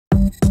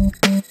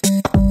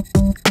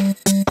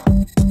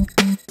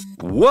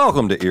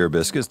Welcome to Ear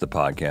Biscuits, the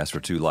podcast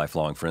where two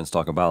lifelong friends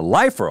talk about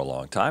life for a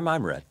long time.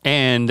 I'm Rhett.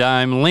 And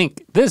I'm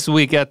Link. This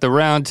week at the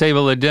Round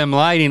Table of Dim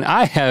Lighting,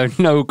 I have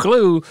no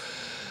clue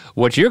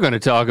what you're going to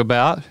talk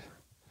about.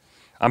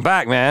 I'm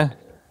back, man.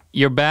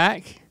 You're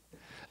back?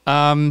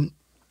 One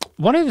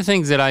of the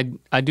things that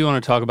I do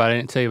want to talk about, I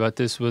didn't tell you about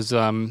this, was,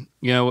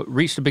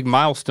 reached a big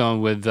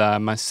milestone with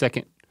my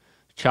second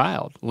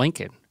child,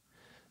 Lincoln.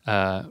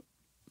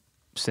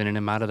 Sending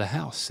him out of the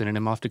house, sending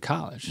him off to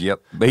college.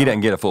 Yep, but he didn't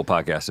get a full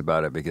podcast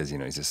about it because,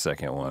 he's the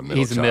second one,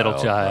 he's a middle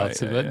child. Right,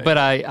 so, but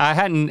I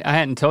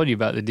hadn't told you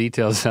about the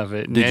details of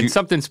it. And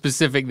something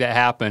specific that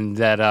happened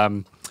that...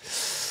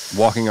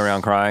 walking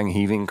around crying,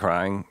 heaving,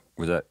 crying,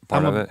 was that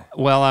part of it?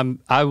 Well,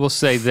 I will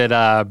say that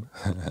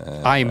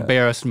I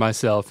embarrassed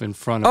myself in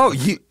front of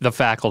the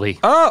faculty.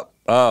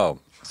 Oh.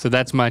 So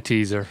that's my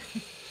teaser.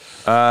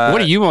 What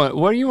do you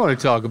want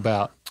to talk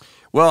about?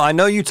 Well, I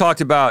know you talked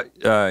about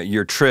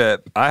your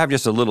trip. I have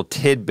just a little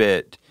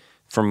tidbit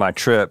from my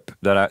trip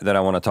that I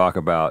want to talk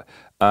about.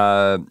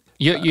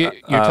 You're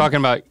talking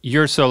about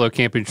your solo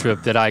camping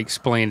trip that I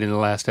explained in the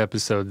last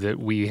episode that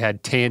we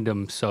had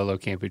tandem solo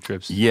camping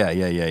trips. Yeah.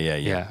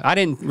 I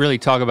didn't really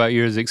talk about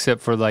yours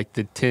except for like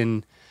the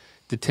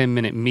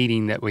 10-minute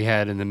meeting that we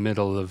had in the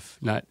middle of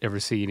not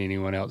ever seeing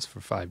anyone else for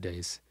 5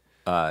 days.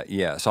 So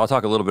I'll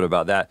talk a little bit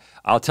about that.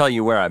 I'll tell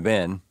you where I've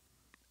been.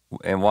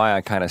 And why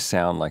I kind of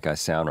sound like I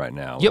sound right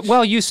now. Yeah,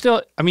 well, you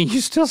still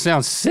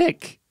sound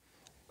sick.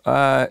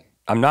 I'm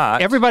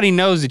not. Everybody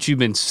knows that you've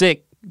been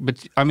sick,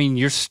 but I mean,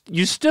 you're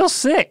still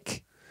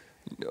sick.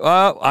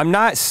 I'm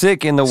not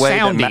sick in the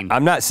way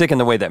I'm not sick in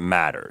the way that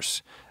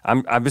matters.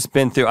 I've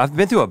been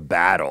through a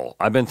battle.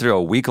 I've been through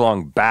a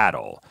week-long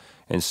battle.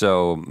 And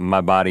so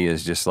my body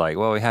is just like,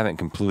 well, we haven't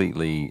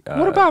completely...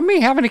 what about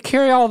me having to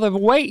carry all the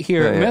weight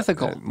here at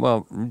Mythical?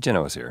 Well,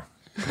 Genoa's here.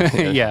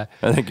 Yeah.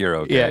 I think you're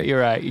okay. Yeah,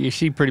 you're right.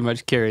 She pretty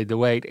much carried the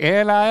weight.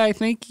 And I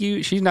think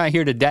she's not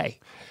here today.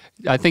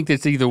 I think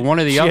it's either one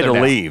or the other. She had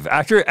to leave.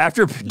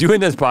 After doing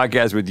this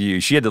podcast with you,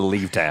 she had to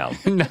leave town.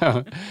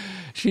 No,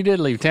 she did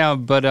leave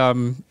town, but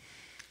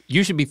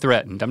you should be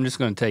threatened. I'm just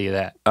going to tell you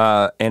that.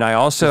 And I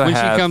also when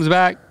she comes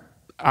back,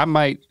 I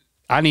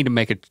need to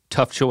make a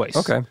tough choice.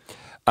 Okay.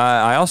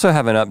 I also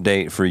have an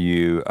update for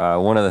you.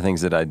 One of the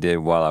things that I did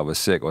while I was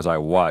sick was I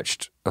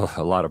watched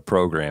a lot of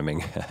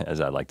programming, as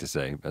I like to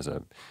say, as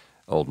an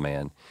old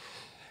man.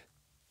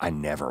 I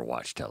never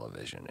watch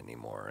television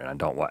anymore, and I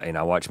don't. And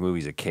I watch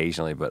movies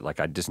occasionally, but like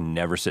I just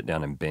never sit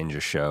down and binge a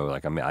show.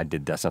 Like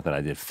that's something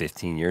I did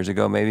 15 years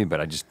ago, maybe, but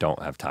I just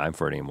don't have time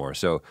for it anymore.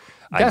 So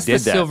that's I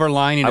did the silver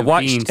lining. I of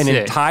watched being an sick.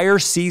 entire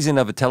season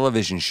of a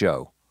television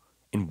show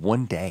in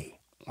one day.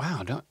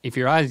 Wow! If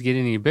your eyes get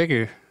any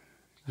bigger,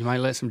 you might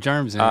let some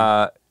germs in.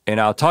 And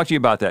I'll talk to you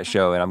about that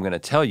show, and I'm going to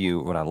tell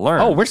you what I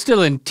learned. Oh, we're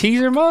still in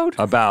teaser mode?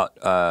 About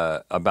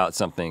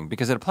something,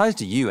 because it applies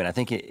to you, and I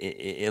think it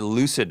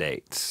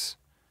elucidates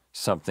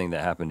something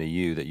that happened to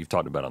you that you've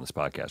talked about on this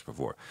podcast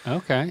before.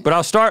 Okay. But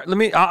I'll start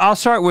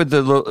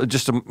with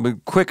just a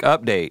quick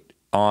update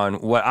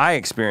on what I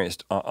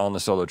experienced on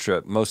the solo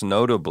trip. Most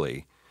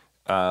notably,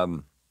 I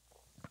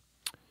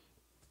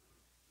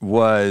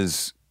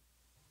was,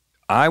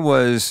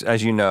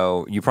 as you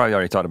know, you probably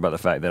already talked about the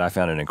fact that I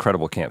found an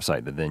incredible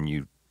campsite that then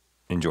you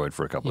enjoyed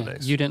for a couple of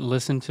days. You didn't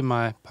listen to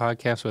my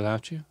podcast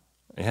without you?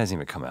 It hasn't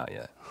even come out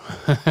yet.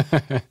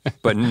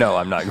 But no,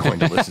 I'm not going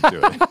to listen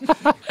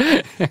to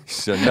it.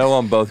 So no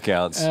on both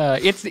counts.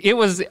 It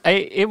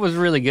was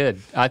really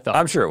good, I thought.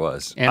 I'm sure it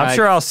was. And I'm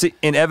sure I'll see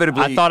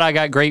inevitably. I thought I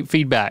got great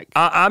feedback.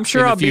 I'm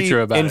sure I'll be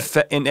about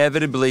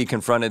inevitably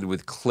confronted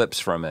with clips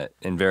from it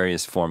in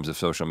various forms of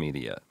social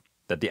media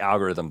that the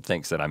algorithm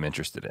thinks that I'm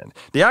interested in.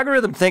 The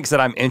algorithm thinks that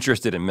I'm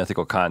interested in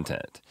mythical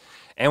content.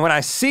 And when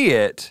I see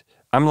it,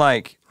 I'm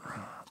like,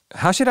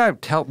 what should I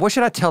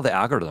tell the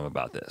algorithm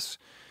about this?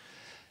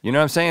 You know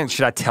what I'm saying?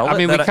 Should I tell it? I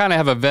mean, we kind of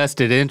have a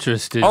vested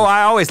interest in... Oh,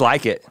 I always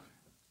like it.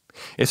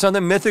 If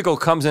something mythical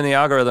comes in the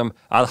algorithm,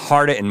 I'll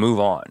heart it and move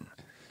on.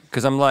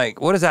 Because I'm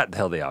like, what does that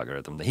tell the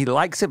algorithm? He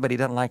likes it, but he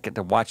doesn't like it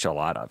to watch a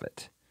lot of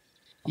it.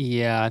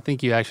 Yeah, I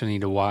think you actually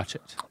need to watch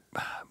it.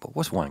 But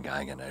what's one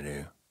guy gonna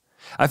do?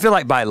 I feel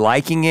like by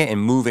liking it and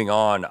moving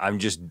on, I'm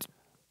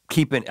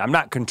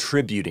not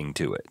contributing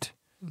to it.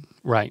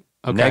 Right.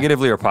 Okay.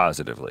 Negatively or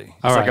positively.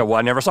 It's right.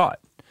 I never saw it.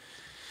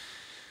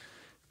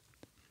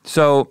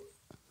 So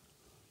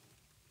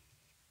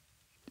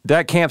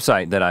that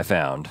campsite that I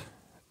found,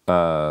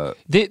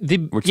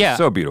 which is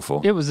so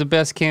beautiful. It was the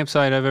best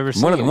campsite I've ever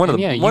seen. One of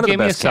the you gave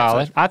me a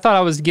solid. campsites. I thought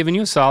I was giving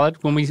you a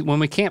solid when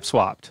we camp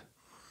swapped.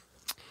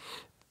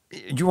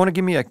 You want to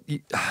give me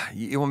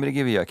you want me to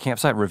give you a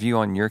campsite review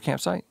on your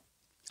campsite?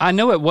 I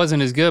know it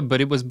wasn't as good,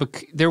 but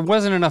there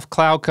wasn't enough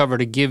cloud cover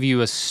to give you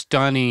a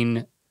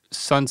stunning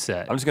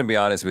sunset. I'm just going to be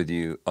honest with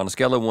you. On a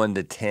scale of 1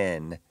 to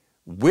 10,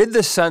 with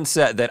the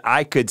sunset that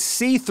I could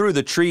see through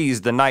the trees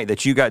the night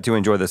that you got to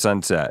enjoy the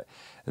sunset,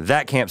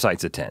 that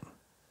campsite's a 10.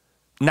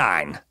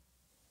 9.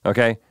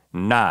 Okay?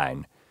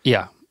 9.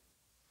 Yeah.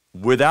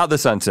 without the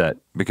sunset,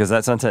 because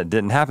that sunset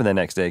didn't happen the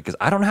next day, because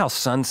I don't know how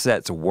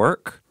sunsets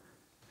work,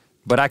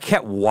 but I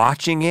kept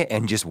watching it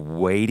and just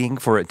waiting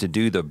for it to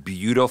do the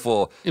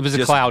beautiful It was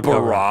a cloud cover.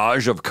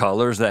 barrage of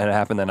colors that had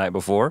happened the night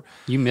before.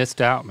 You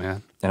missed out,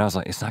 man. And I was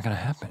like, it's not going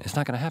to happen. It's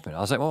not going to happen. I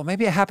was like, well,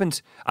 maybe it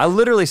happens. I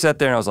literally sat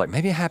there and I was like,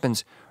 maybe it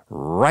happens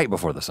right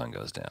before the sun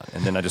goes down.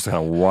 And then I just kind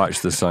of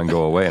watched the sun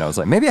go away. And I was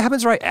like, maybe it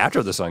happens right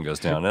after the sun goes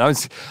down.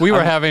 And we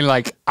were having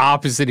like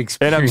opposite and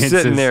experiences. I'm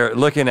sitting there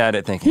looking at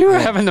it thinking, You were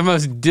man, having the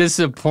most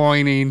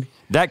disappointing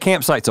that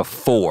campsite's a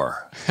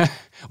 4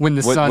 when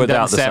the sun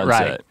without doesn't the set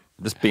sunset. right.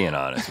 Just being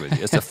honest with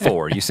you. It's a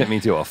 4. You sent me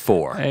to a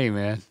 4. Hey,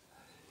 man.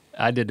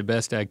 I did the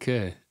best I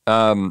could.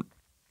 But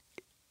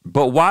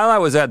while I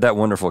was at that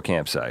wonderful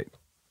campsite,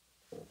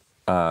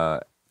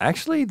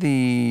 actually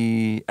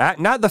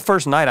not the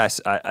first night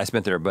I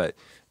spent there, but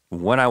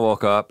when I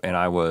woke up and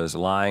I was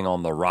lying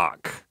on the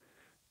rock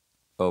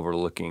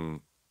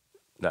overlooking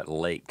that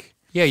lake.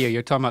 Yeah,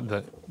 you're talking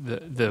about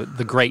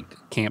the great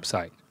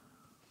campsite.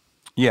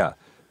 Yeah.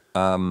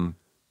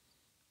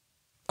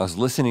 I was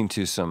listening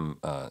to some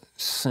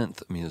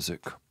synth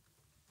music.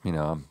 You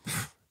know,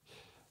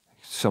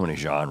 so many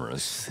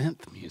genres.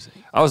 Synth music.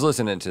 I was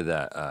listening to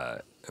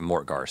that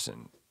Mort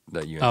Garson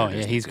that you Oh,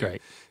 introduced yeah, me he's to.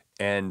 great.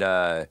 And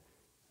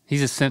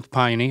He's a synth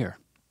pioneer.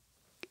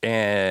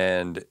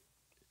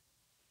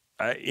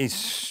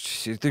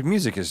 the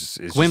music is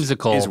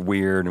Whimsical. is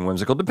weird and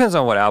whimsical. Depends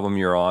on what album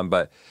you're on,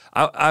 but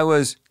I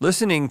was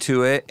listening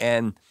to it,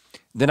 and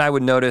then I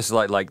would notice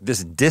like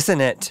this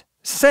dissonant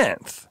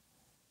synth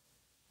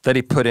that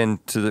he put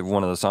into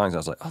one of the songs. I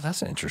was like, oh,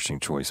 that's an interesting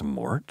choice,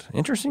 Mort.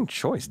 Interesting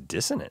choice,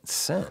 dissonant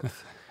synth.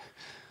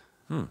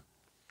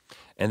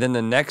 And then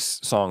the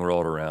next song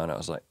rolled around. I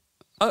was like,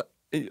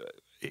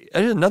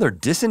 another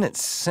dissonant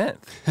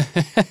synth.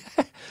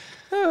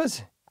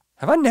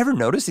 Have I never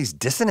noticed these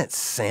dissonant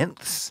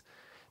synths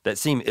that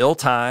seem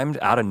ill-timed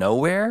out of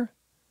nowhere?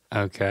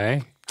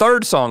 Okay.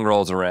 Third song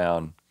rolls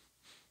around.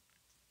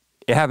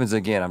 It happens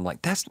again. I'm like,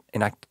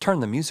 and I turn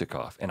the music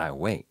off and I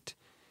wait.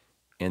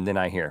 And then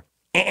I hear,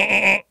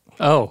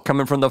 Oh.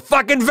 coming from the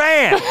fucking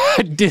van.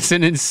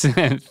 Dissonant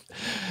synth.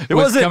 It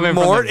wasn't coming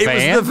from Mort, the it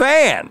was van? the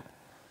van.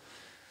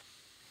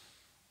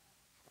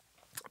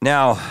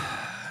 Now,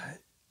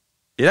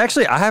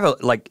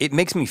 it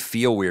makes me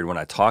feel weird when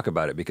I talk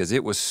about it because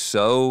it was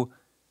so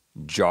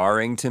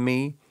jarring to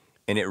me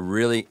and it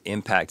really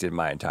impacted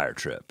my entire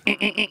trip.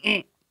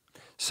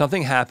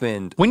 Something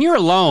happened. When you're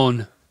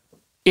alone,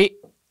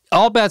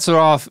 all bets are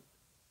off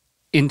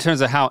in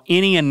terms of how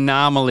any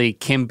anomaly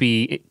can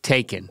be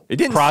taken,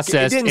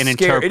 processed, and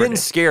interpreted. It didn't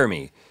scare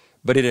me,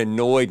 but it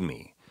annoyed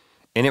me.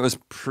 And it was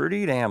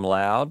pretty damn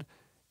loud.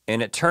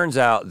 And it turns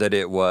out that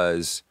it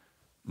was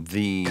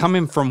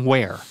Coming from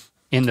where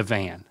in the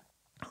van?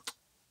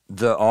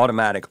 the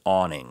automatic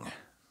awning.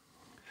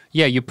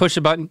 Yeah, you push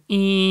a button,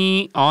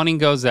 awning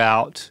goes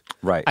out.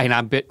 Right. And I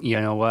bet, you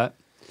know what?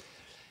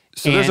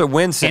 So there's a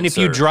wind sensor. And if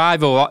you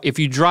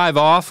drive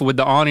off with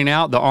the awning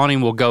out, the awning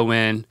will go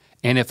in.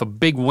 And if a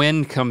big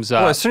wind comes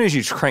up, Well, as soon as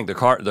you crank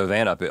the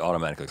van up, it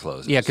automatically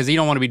closes. yeah, because you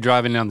don't want to be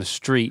driving down the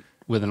street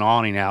with an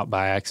awning out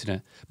by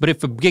accident. But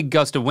if a big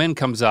gust of wind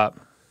comes up,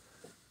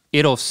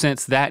 it'll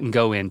sense that and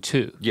go in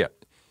too. Yeah.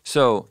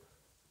 So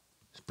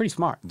It's pretty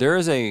smart. there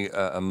is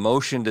a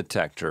motion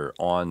detector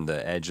on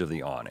the edge of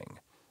the awning,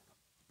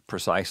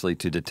 precisely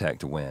to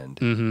detect wind,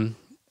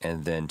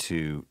 and then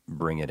to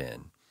bring it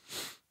in.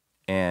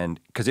 And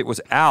because it was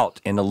out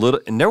and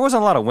there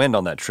wasn't a lot of wind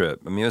on that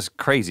trip. I mean, it was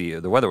crazy.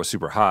 The weather was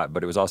super hot,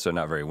 but it was also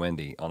not very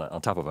windy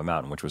on top of a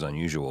mountain, which was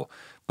unusual.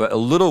 But a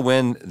little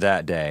wind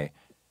that day,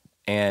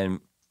 and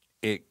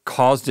it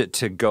caused it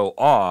to go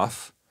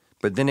off,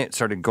 but then it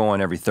started going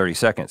every 30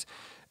 seconds.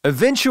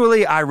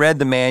 Eventually, I read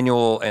the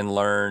manual and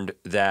learned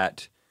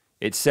that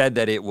it said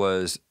that it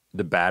was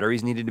the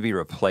batteries needed to be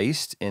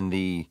replaced in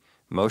the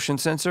motion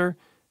sensor,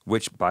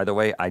 which, by the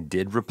way, I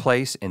did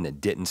replace and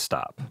it didn't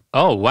stop.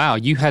 Oh wow,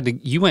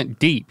 you went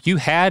deep. You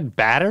had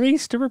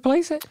batteries to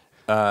replace it?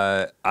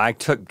 I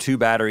took 2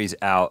 batteries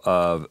out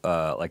of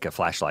like a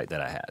flashlight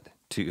that I had,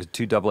 two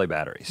AA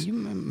batteries. You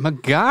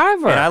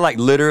MacGyver. And I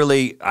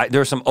literally,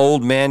 there were some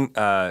old men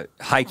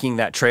hiking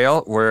that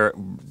trail where,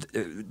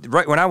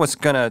 right when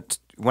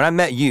when I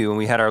met you and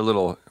we had our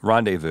little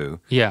rendezvous,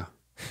 Yeah.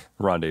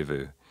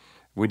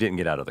 we didn't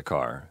get out of the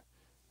car.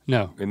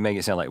 No. It made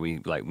it sound like we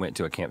went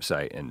to a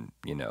campsite and,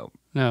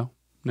 No.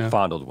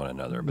 fondled one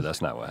another, but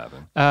that's not what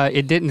happened.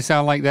 It didn't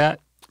sound like that.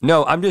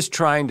 No, I'm just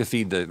trying to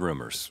feed the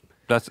rumors.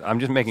 I'm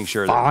just making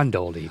sure that.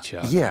 Fondled each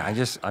other. Yeah,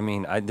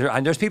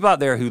 there's people out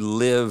there who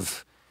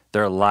live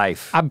their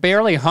life I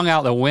barely hung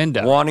out the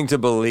window. wanting to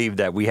believe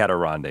that we had a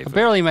rendezvous. I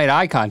barely made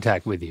eye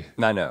contact with you.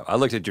 I know. I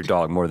looked at your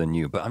dog more than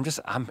you, but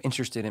I'm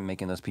interested in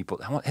making those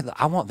people.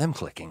 I want them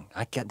clicking.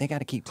 They got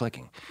to keep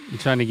clicking. You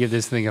trying to give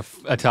this thing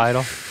a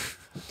title?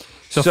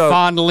 The So-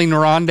 fondling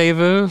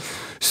rendezvous.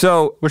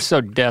 So We're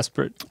so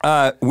desperate.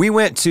 we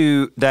went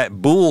to the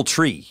Bull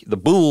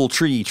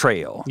Tree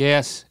Trail.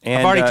 Yes, And,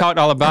 I've already talked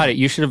all about it.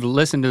 You should have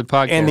listened to the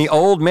podcast. And the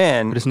old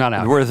men it's not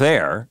out. were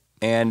there,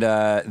 and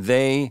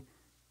they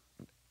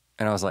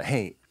and I was like,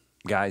 hey,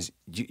 guys,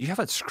 you have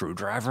a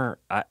screwdriver?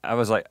 I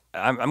was like,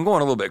 I'm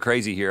going a little bit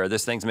crazy here.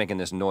 This thing's making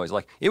this noise.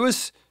 Like, it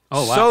was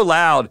so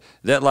loud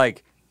that,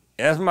 like,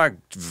 as my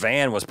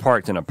van was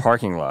parked in a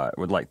parking lot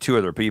with like 2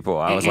 other people,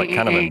 I was like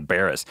kind of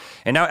embarrassed.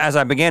 And now as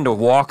I began to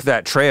walk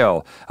that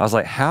trail, I was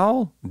like,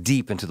 how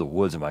deep into the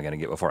woods am I gonna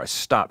get before I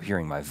stop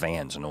hearing my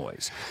van's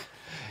noise?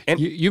 And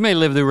you may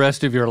live the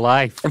rest of your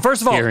life and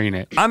first of all, hearing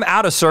it. I'm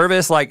out of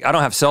service. Like, I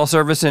don't have cell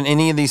service in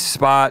any of these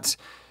spots.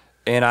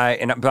 But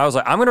I was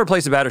like, I'm gonna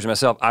replace the batteries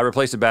myself. I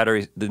replaced the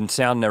batteries, the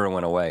sound never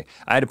went away.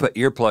 I had to put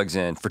earplugs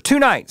in for 2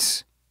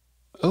 nights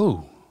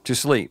to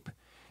sleep.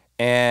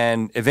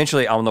 And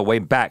eventually, on the way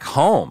back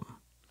home,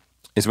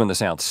 is when the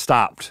sound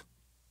stopped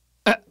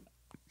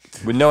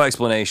with no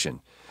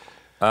explanation.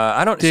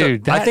 I don't.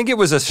 Dude, I think it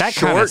was a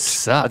short.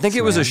 Sucks, I think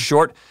it was a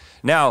short.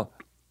 Now,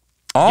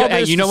 all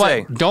this you know to what?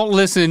 say, Don't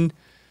listen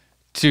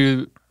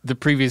to the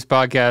previous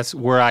podcast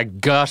where I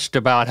gushed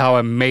about how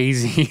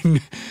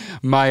amazing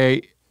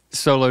my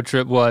solo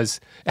trip was,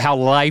 how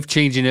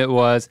life-changing it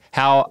was,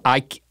 how I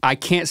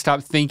can't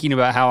stop thinking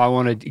about how I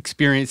want to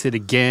experience it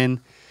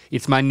again.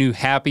 It's my new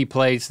happy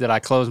place that I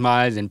close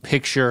my eyes and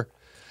picture.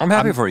 I'm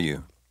happy for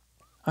you.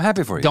 I'm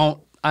happy for you.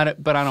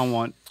 But I don't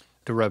want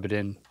to rub it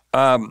in.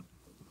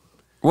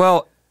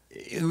 Well,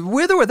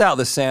 with or without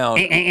the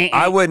sound,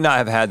 I would not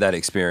have had that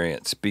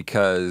experience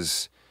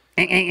because,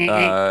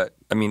 I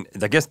mean,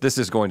 I guess this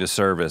is going to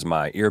serve as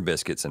my Ear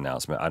Biscuits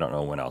announcement. I don't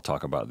know when I'll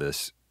talk about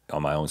this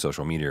on my own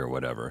social media or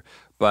whatever,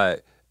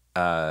 but,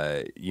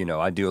 you know,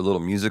 I do a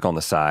little music on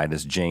the side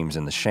as James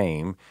and the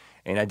Shame.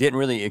 And I didn't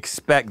really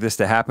expect this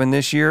to happen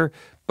this year,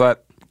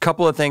 but a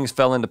couple of things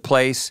fell into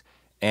place,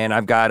 and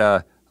I've got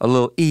a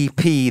little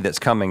EP that's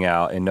coming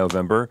out in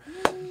November.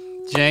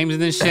 James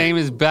and the Shame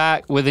is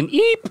back with an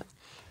EP.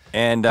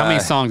 And how many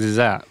songs is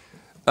that?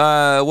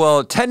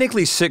 Well,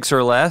 technically 6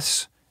 or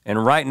less,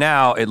 and right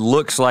now it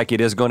looks like it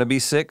is going to be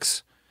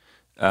 6.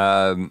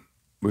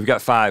 We've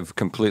got 5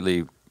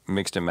 completely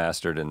mixed and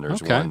mastered, and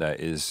there's one that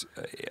is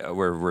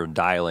we're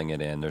dialing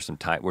it in. There's some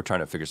time. We're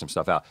trying to figure some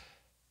stuff out.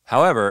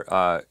 However,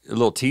 a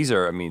little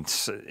teaser, I mean,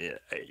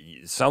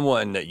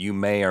 someone that you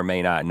may or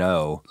may not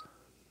know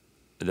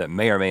that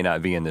may or may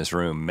not be in this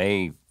room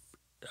may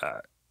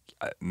I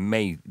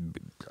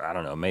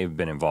don't know, may have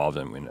been involved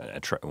in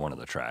one of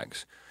the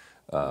tracks.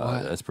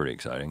 That's pretty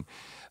exciting.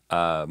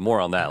 More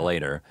on that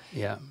later.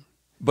 Yeah.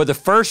 But the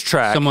first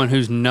track... Someone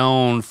who's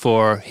known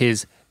for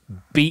his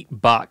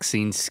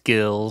beatboxing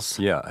skills.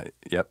 Yeah,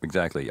 yep,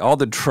 exactly. All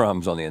the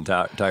drums on the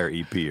entire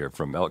EP are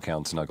from Elk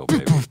Hound Snuggle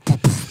Baby.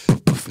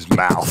 His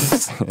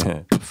mouth.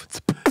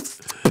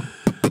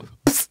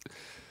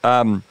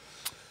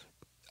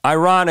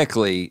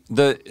 Ironically,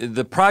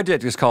 the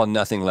project is called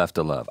Nothing Left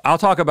to Love. I'll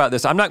talk about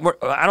this. I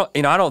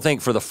don't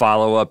think for the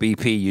follow-up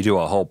EP you do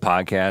a whole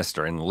podcast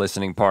or in the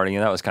listening party,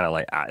 and that was kind of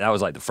like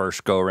the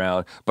first go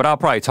around. But I'll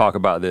probably talk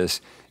about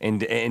this in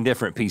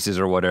different pieces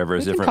or whatever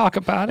as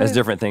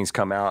different things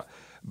come out.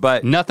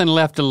 But Nothing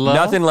Left to Love.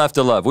 Nothing Left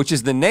to Love, which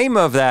is the name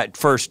of that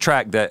first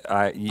track that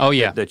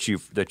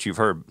that you've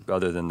heard,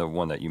 other than the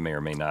one that you may or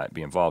may not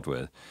be involved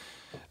with.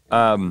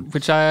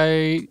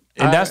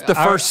 That's the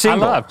first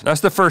single. I loved.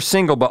 That's the first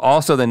single, but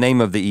also the name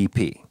of the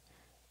EP.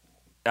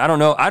 I don't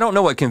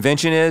know what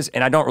convention is,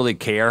 and I don't really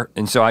care,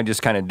 and so I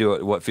just kind of do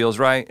it what feels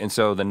right. And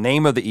so the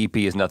name of the EP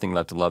is Nothing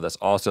Left to Love. That's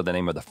also the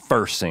name of the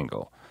first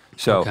single.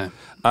 So,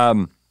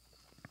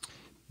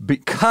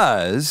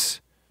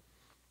 because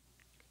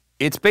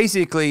it's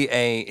basically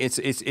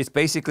it's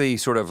basically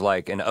sort of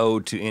like an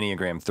ode to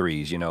Enneagram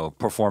 3s, you know,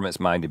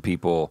 performance-minded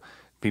people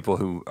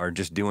who are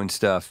just doing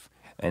stuff.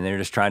 And they're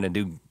just trying to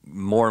do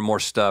more and more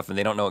stuff, and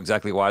they don't know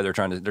exactly why they're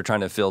trying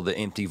to fill the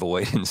empty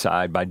void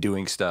inside by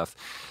doing stuff.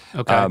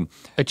 Okay,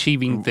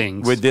 achieving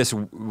things with this,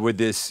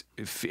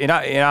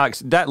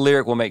 that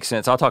lyric will make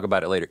sense. I'll talk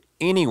about it later.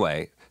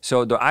 Anyway,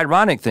 so the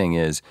ironic thing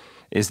is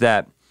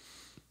that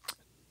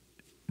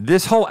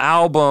this whole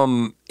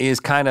album is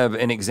kind of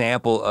an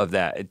example of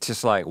that. It's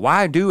just like,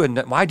 why do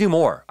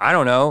more? I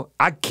don't know.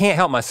 I can't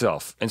help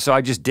myself, and so I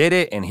just did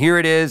it, and here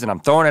it is, and I'm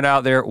throwing it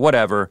out there,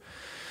 whatever.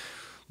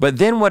 But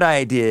then what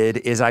I did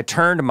is I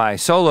turned my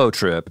solo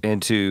trip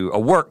into a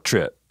work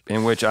trip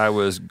in which I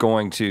was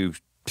going to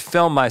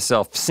film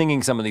myself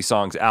singing some of these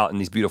songs out in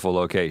these beautiful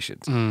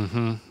locations.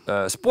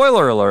 Mm-hmm.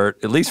 Spoiler alert,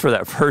 at least for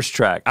that first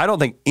track, I don't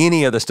think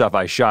any of the stuff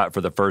I shot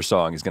for the first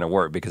song is going to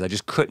work because I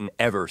just couldn't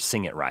ever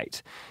sing it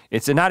right.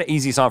 It's not an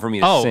easy song for me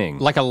to sing.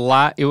 Like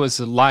it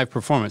was a live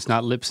performance,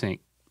 not lip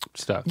sync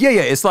stuff. Yeah.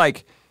 It's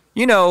like,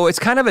 you know, it's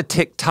kind of a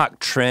TikTok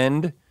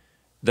trend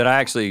that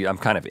I'm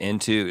kind of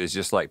into, is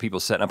just like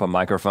people setting up a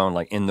microphone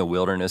like in the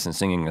wilderness and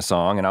singing a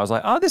song. And I was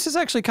like, oh, this is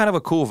actually kind of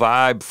a cool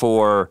vibe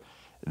for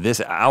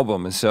this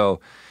album. And so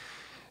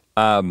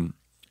a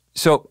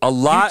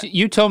lot...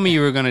 You told me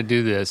you were going to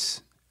do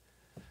this,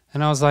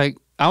 and I was like,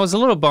 I was a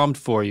little bummed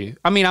for you.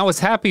 I mean, I was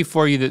happy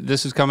for you that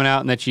this was coming out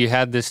and that you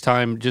had this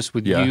time just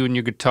with you and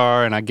your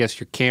guitar and I guess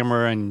your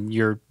camera and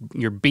your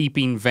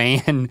beeping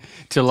van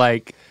to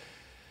like,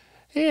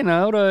 you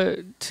know,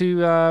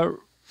 to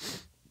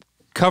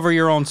cover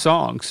your own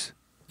songs.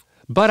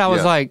 But I was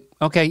Yeah. like,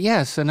 okay,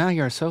 yeah, so now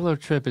your solo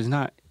trip is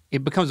not,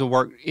 it becomes a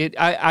work,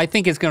 I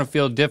think it's going to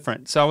feel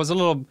different. So I was a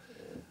little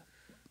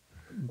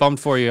bummed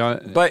for you.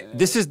 But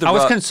this is the I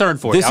was rub.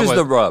 concerned for you. This is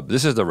the rub.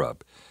 This is the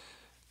rub.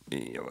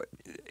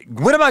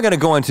 When am I going to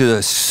go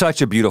into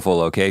such a beautiful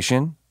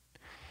location?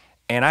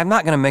 And I'm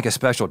not going to make a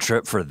special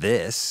trip for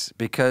this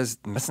because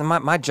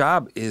my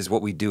job is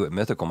what we do at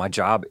Mythical. My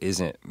job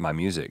isn't my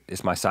music.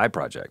 It's my side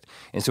project.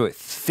 And so it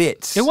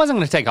fits. It wasn't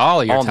going to take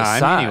all of your on the time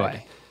side.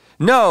 anyway.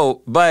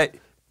 No, but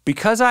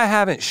because I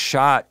haven't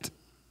shot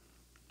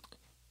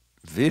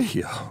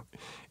video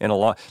in a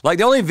long, like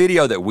the only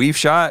video that we've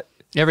shot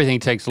Everything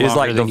takes longer is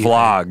like the than you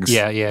vlogs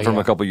think. from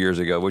a couple years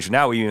ago, which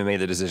now we even made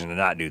the decision to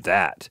not do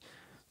that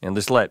and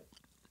just let,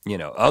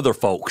 other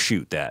folks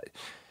shoot that.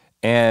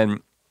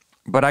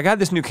 But I got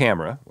this new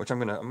camera, which I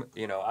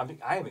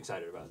am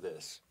excited about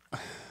this.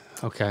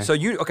 Okay. So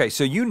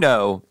you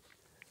know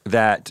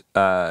that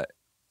I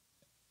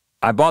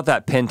bought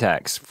that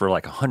Pentax for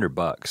like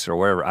 $100 or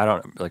wherever. I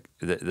don't like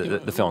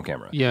the film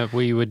camera. Yeah,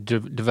 we would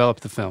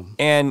develop the film.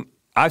 And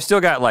I've still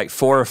got like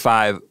 4 or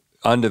 5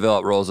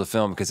 undeveloped rolls of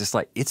film because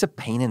it's a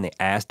pain in the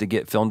ass to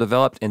get film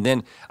developed. And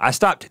then I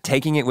stopped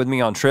taking it with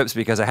me on trips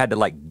because I had to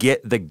like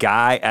get the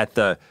guy at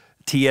the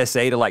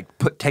TSA to like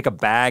take a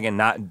bag and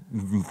not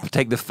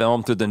take the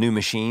film through the new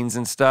machines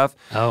and stuff.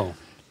 Oh.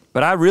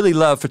 But I really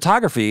love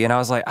photography, and I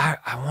was like,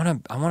 I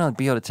want to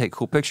be able to take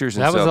cool pictures.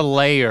 And That was a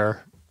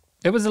layer.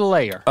 It was a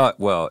layer.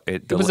 Well,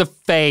 It was a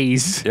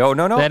phase. Oh,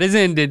 no. That is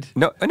ended.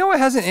 No, it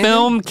hasn't ended.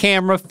 Film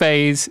camera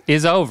phase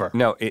is over.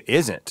 No, it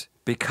isn't,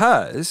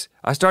 because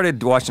I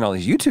started watching all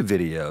these YouTube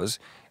videos,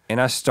 and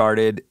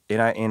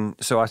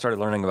so I started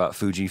learning about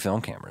Fuji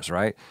film cameras,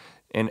 right?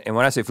 And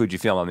when I say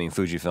Fujifilm, I mean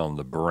Fujifilm,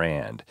 the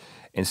brand.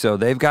 And so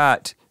they've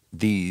got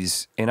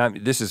these,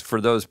 and this is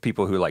for those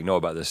people who like know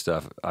about this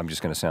stuff. I'm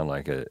just going to sound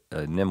like a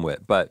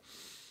nimwit, but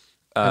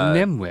A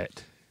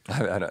nimwit.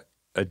 a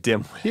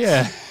dimwit.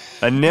 Yeah.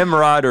 A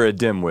Nimrod or a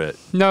dimwit.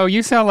 No,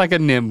 you sound like a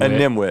nimwit. A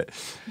nimwit.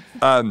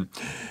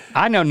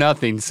 I know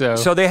nothing, so.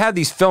 So they have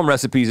these film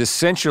recipes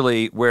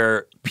essentially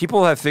where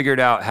people have figured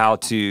out how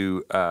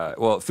to,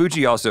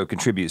 Fuji also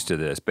contributes to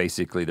this,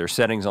 basically. Their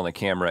settings on the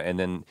camera, and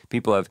then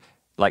people have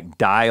like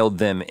dialed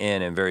them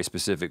in very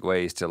specific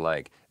ways to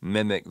like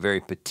mimic very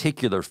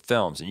particular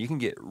films. And you can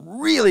get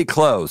really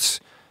close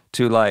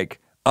to like,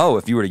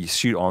 if you were to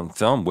shoot on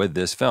film with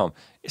this film,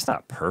 it's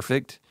not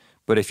perfect.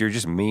 But if you're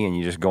just me and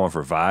you're just going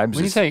for vibes.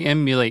 When you say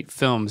emulate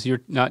films,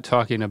 you're not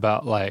talking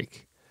about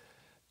like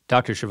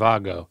Dr.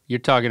 Zhivago. You're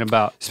talking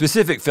about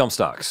specific film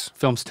stocks.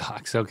 film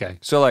stocks, okay.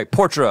 So like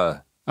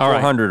Portra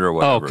 400 or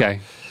whatever. Oh,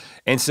 okay.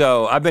 And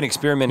so I've been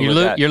experimenting with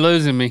that. You're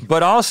losing me.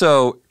 But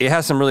also, it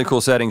has some really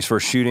cool settings for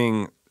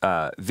shooting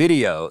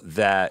video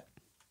that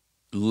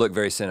look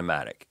very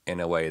cinematic in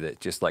a way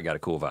that just like got a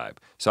cool vibe.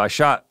 So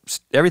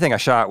everything I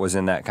shot was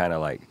in that kind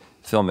of like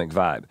filmic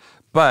vibe.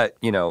 But,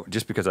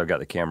 just because I've got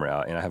the camera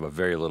out and I have a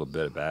very little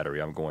bit of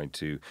battery,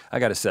 I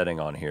got a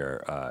setting on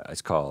here.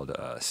 It's called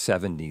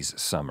 70s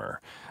Summer.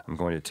 I'm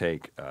going to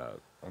take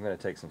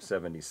some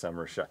 70s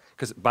summer shots.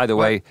 Because, by the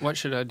way, What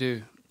should I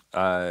do?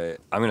 I'm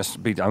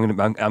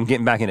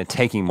getting back into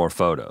taking more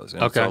photos.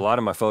 And Okay. so a lot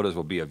of my photos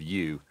will be of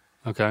you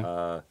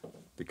Okay.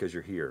 because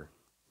you're here.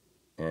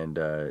 And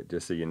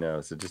just so you know,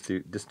 so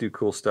just do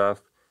cool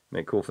stuff,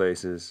 make cool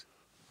faces.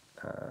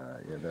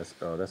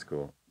 That's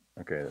cool.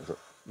 Okay, there's a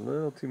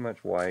little too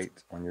much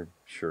white on your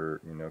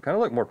shirt, kind of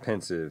look more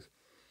pensive.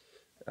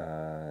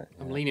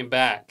 I'm leaning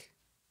back.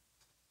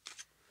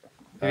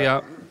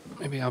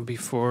 Maybe I'll be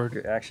forward.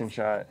 Good action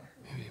shot.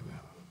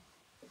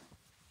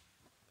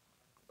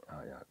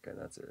 Oh yeah, okay,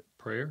 that's it.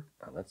 Prayer?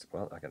 Let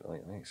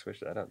me switch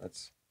that up.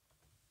 That's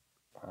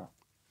wow.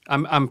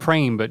 I'm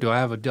praying, but do I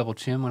have a double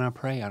chin when I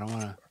pray? I don't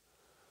want to.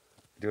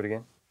 Do it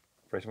again.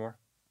 Pray some more.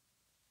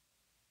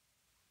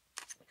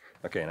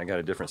 Okay, and I got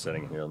a different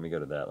setting here. Let me go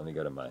to that. Let me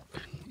go to my.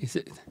 Is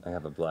it? I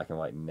have a black and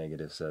white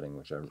negative setting,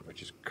 which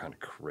is kind of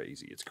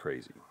crazy. It's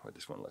crazy what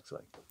this one looks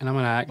like. And I'm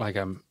gonna act like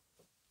I'm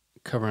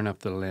covering up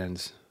the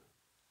lens.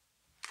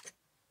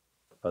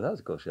 Oh, that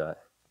was a cool shot.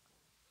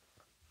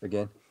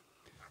 Again.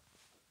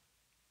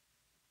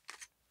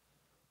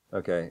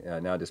 Okay,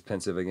 now just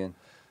pensive again.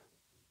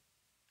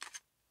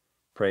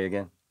 Pray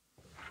again.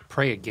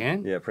 Pray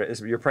again? Yeah,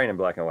 you're praying in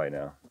black and white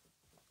now.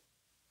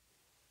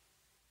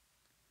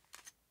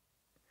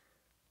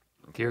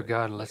 Dear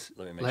God,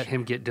 let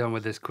him get done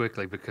with this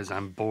quickly because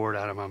I'm bored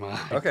out of my mind.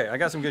 Okay, I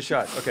got some good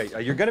shots. Okay,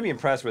 you're going to be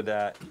impressed with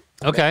that.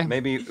 Okay.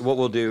 Maybe what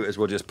we'll do is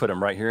we'll just put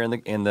them right here in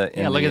the.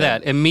 Yeah, look at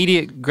that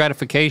immediate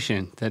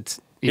gratification.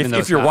 That's even though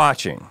if you're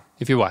watching.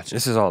 If you're watching,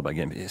 this is all about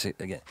getting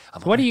again.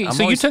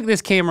 You took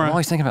this camera. I'm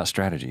always thinking about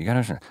strategy. You got to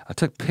understand. I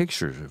took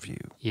pictures of you.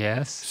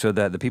 Yes. So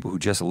that the people who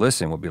just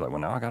listen will be like, well,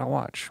 now I got to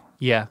watch.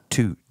 Yeah.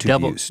 Two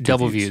views.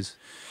 Double views.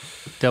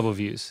 Double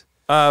views.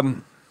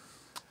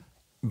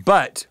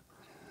 But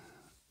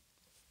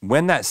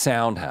when that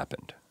sound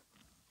happened,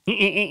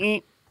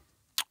 I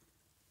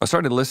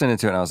started listening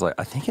to it and I was like,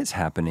 I think it's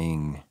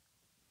happening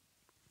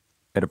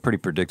at a pretty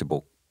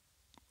predictable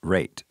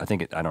rate. I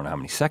don't know how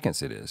many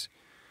seconds it is,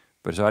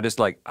 But so I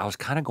was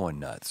kind of going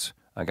nuts.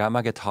 I got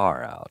my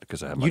guitar out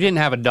because I had You didn't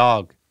have a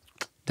dog.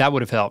 That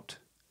would have helped.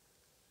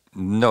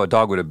 No, a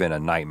dog would have been a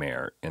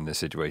nightmare in this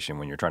situation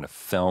when you're trying to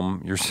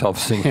film yourself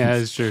singing. Yeah,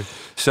 that's true.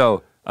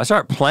 So I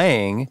start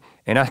playing,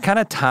 and I kind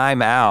of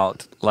time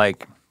out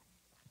like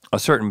a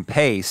certain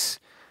pace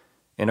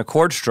in a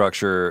chord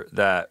structure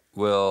that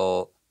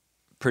will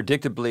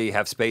predictably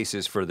have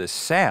spaces for this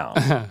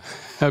sound.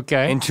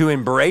 Okay. And to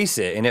embrace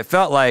it. And it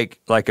felt like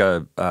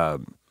a,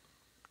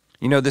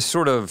 this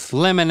sort of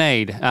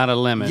lemonade out of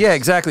lemons. Yeah,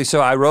 exactly.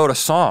 So I wrote a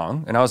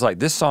song, and I was like,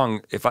 this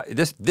song,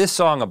 this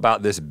song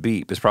about this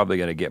beep is probably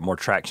going to get more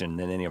traction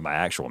than any of my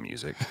actual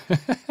music. You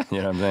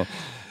know what I'm saying?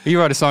 You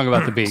wrote a song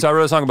about the beep. So I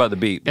wrote a song about the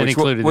beep, And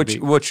included the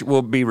beep. which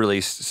will be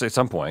released at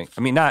some point.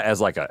 I mean, not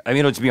as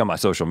it'll just be on my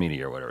social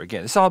media or whatever.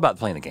 Again, it's all about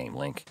playing the game,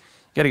 Link.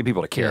 You got to get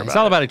people to care about it. It's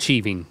all about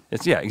achieving.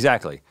 Yeah,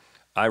 exactly.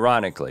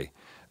 Ironically.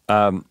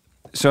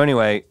 So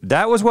anyway,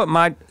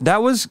 I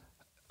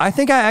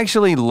think I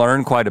actually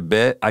learned quite a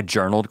bit. I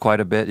journaled quite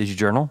a bit. Did you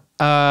journal?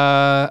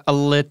 A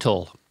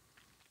little.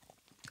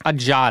 I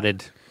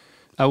jotted.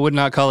 I would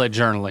not call it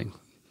journaling.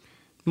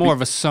 More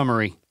of a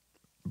summary.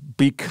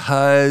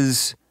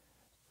 Because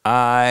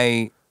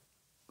man,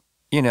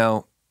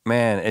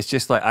 it's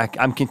just like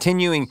I'm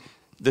continuing.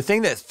 The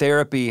thing that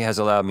therapy has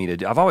allowed me to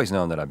do, I've always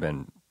known that I've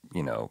been,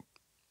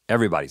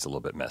 everybody's a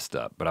little bit messed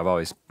up, but I've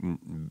always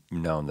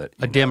known that.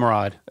 A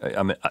dimrod.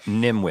 I'm a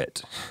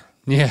nimwit.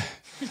 Yeah.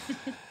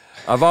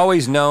 I've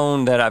always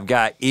known that I've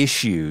got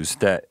issues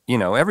that,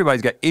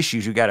 everybody's got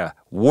issues you got to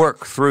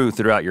work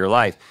throughout your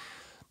life.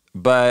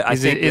 But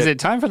is it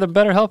time for the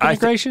BetterHelp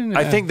integration?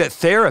 I think that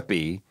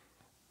therapy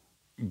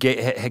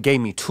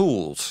gave me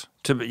tools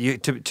to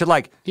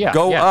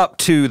go up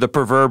to the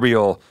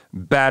proverbial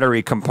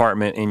battery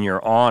compartment in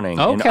your awning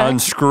and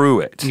unscrew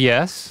it.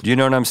 Yes. Do you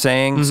know what I'm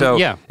saying? Mm-hmm. So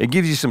yeah. It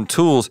gives you some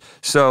tools.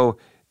 So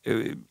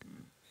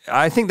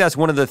I think that's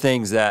one of the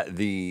things that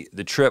the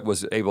trip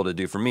was able to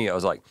do for me. I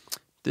was like,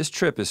 this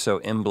trip is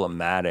so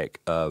emblematic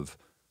of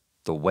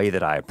the way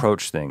that I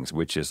approach things,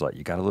 which is like,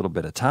 you got a little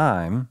bit of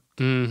time.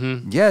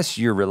 Mm-hmm. Yes,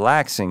 you're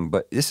relaxing,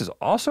 but this is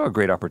also a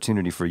great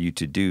opportunity for you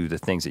to do the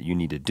things that you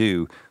need to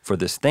do for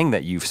this thing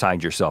that you've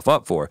signed yourself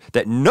up for,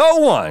 that no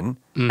one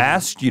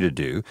asked you to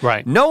do.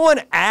 Right. No one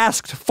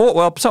asked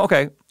for,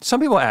 some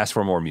people ask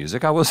for more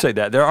music. I will say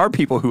that. There are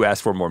people who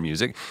ask for more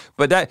music,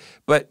 but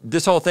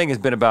this whole thing has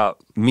been about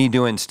me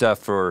doing stuff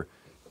for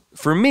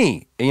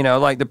me.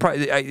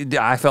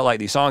 I felt like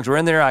these songs were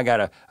in there. I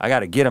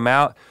gotta get them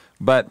out,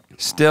 but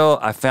still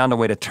I found a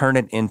way to turn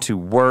it into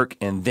work,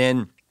 and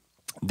then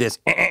this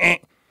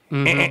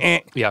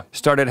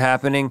started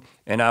happening,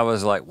 and I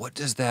was like, what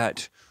does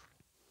that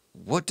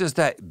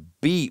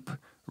beep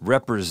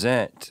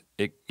represent?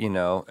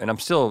 And I'm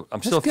still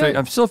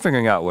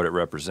figuring out what it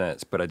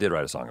represents, but I did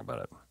write a song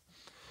about it.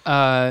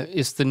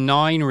 It's the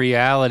gnawing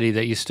reality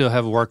that you still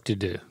have work to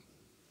do.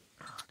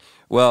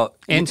 Well,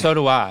 and so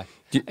do I.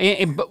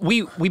 But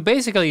we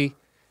basically,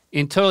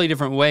 in totally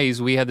different ways,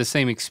 we had the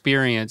same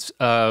experience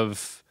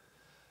of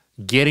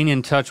getting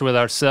in touch with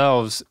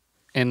ourselves.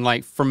 And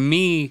like, for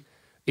me,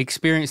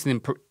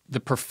 experiencing the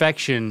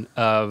perfection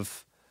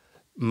of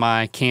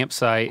my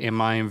campsite and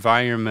my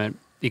environment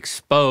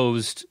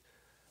exposed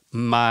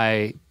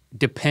my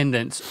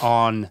dependence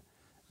on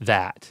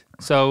that.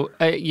 So,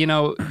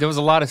 there was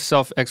a lot of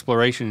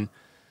self-exploration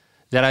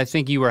that I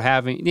think you were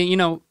having,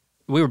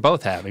 we were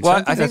both having.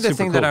 Well, so I think the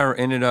thing that I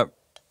ended up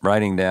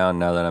writing down,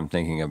 now that I'm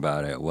thinking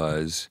about it,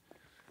 was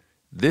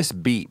this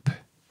beep.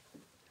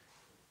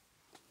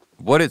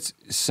 What it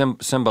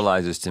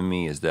symbolizes to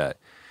me is that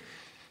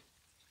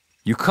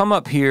you come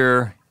up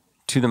here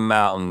to the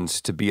mountains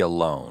to be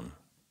alone,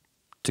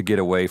 to get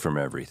away from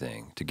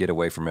everything, to get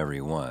away from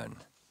everyone.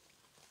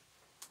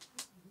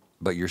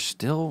 But you're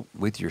still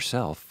with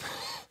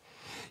yourself.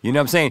 You know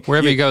what I'm saying?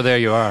 Wherever you go, there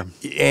you are.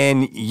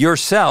 And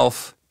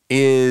yourself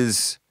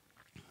is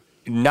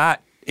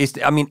not,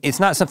 it's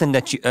not something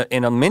that you,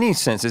 in many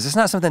senses, it's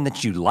not something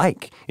that you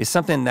like. It's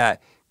something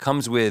that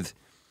comes with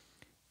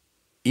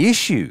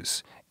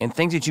issues and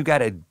things that you got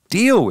to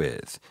deal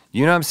with.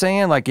 You know what I'm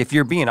saying? Like, if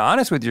you're being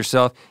honest with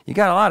yourself, you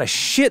got a lot of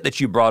shit that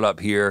you brought up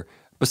here,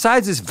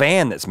 besides this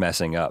van that's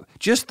messing up.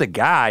 Just the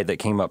guy that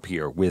came up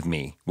here with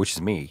me, which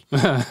is me,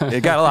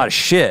 it got a lot of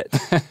shit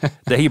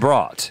that he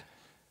brought.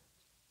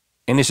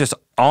 And it's just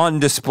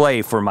on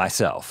display for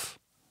myself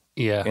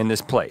in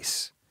this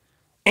place.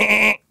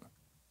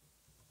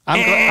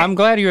 I'm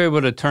glad you were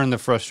able to turn the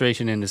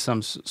frustration into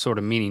some sort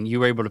of meaning. You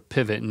were able to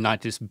pivot and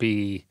not just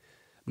be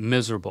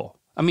miserable.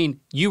 I mean,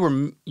 you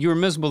were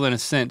miserable in a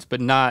sense,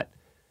 but not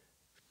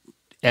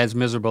as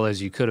miserable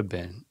as you could have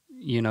been.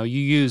 You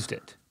used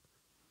it.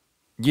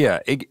 Yeah,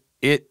 like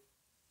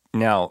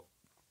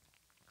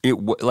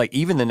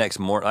even the next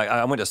morning,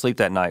 I went to sleep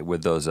that night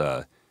with those,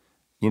 like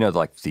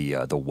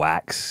the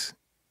wax.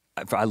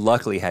 I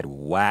luckily had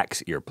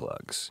wax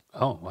earplugs.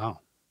 Oh, wow.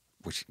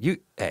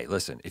 Hey,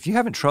 listen, if you're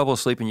having trouble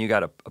sleeping, you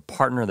got a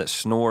partner that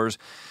snores,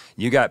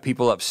 you got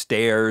people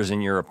upstairs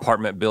in your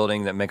apartment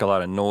building that make a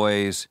lot of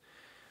noise,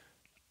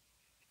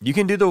 You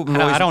can do the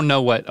noise. I don't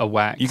know what a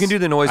wax. You can do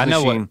the noise I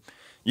know machine.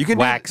 You can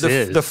wax do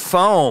is. the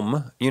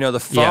foam, the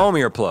foam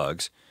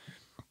earplugs.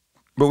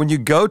 But when you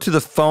go to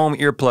the foam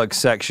earplug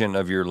section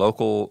of your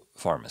local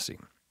pharmacy,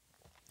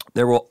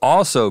 there will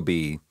also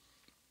be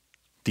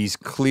these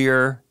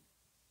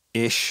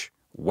clear-ish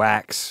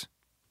wax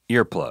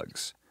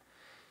earplugs.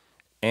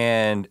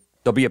 And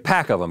there'll be a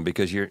pack of them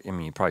because you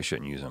probably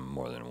shouldn't use them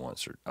more than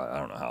once, or I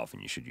don't know how often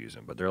you should use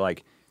them, but they're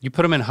like... You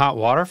put them in hot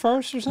water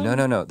first or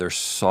something? No. They're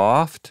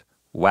soft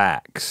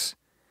wax.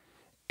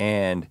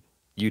 And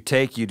you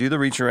do the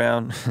reach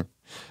around,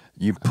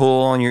 you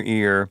pull on your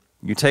ear,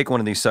 you take one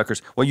of these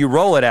suckers, well, you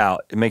roll it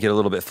out and make it a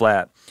little bit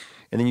flat,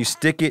 and then you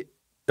stick it,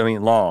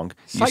 long.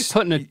 It's like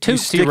putting a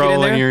Tootsie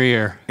Roll in your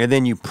ear. And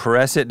then you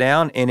press it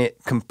down, and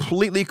it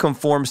completely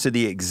conforms to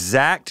the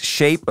exact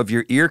shape of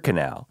your ear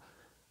canal.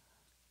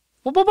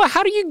 Well, but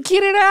how do you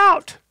get it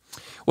out?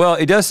 Well,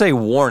 it does say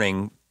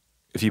warning.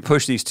 If you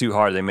push these too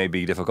hard, they may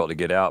be difficult to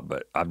get out,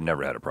 but I've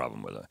never had a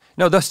problem with it.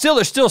 No, there's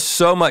still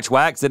so much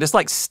wax that it's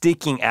like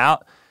sticking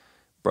out.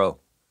 Bro,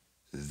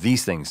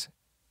 these things,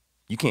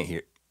 you can't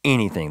hear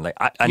anything. Like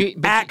an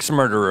axe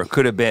murderer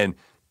could have been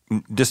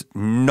just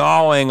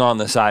gnawing on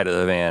the side of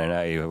the van, and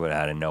I would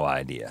have had no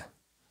idea.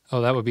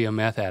 Oh, that would be a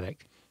meth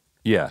addict.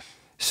 Yeah.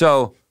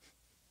 So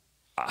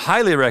I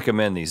highly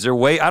recommend these. They're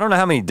I don't know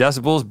how many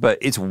decibels, but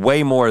it's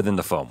way more than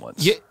the foam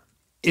ones. Yeah.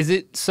 Is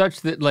it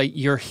such that like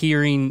you're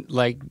hearing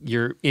like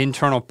your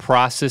internal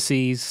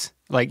processes?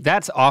 Like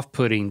that's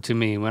off-putting to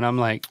me when I'm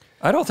like...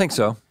 I don't think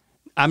so.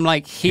 I'm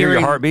like hear hearing...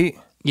 your heartbeat?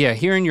 Yeah,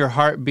 hearing your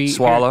heartbeat.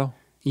 Swallow?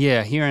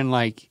 Hearing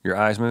like... Your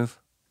eyes move?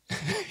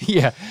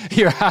 Yeah,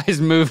 your eyes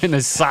move in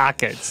the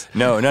sockets.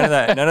 No, none of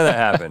that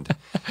happened.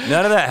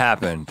 None of that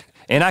happened.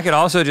 And I could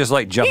also just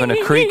like jump in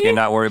a creek and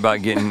not worry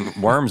about getting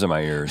worms in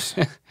my ears.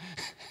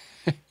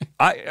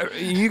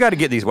 You got to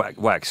get these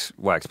wax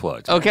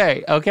plugs. Man.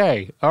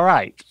 Okay, all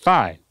right,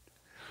 fine.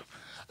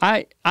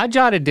 I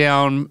jotted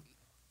down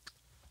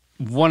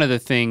one of the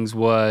things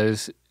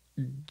was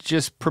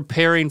just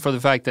preparing for the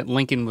fact that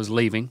Lincoln was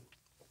leaving.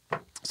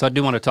 So I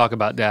do want to talk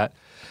about that.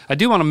 I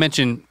do want to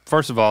mention,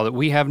 first of all, that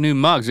we have new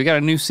mugs. We got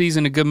a new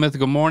season of Good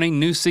Mythical Morning,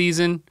 new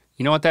season.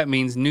 You know what that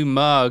means, new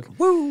mug.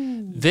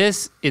 Woo!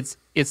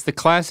 It's the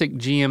classic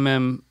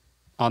GMM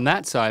on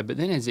that side, but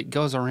then as it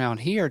goes around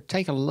here,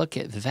 take a look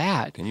at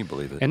that. Can you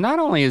believe it? And not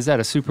only is that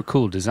a super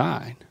cool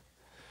design,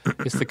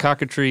 it's the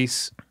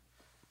cockatrice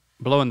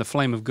blowing the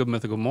flame of Good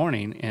Mythical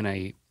Morning in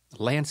a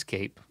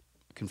landscape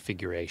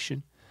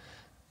configuration.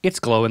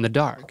 It's glow in the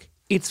dark.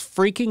 It's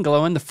freaking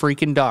glow in the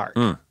freaking dark.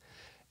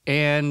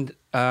 And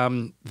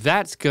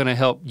that's gonna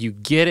help you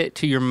get it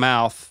to your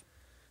mouth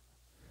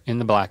in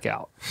the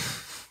blackout.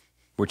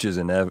 Which is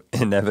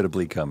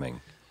inevitably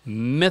coming.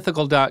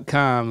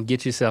 Mythical.com,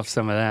 get yourself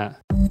some of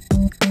that.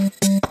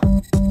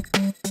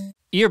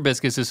 Ear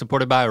Biscuits is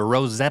supported by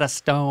Rosetta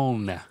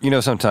Stone.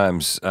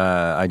 Sometimes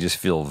I just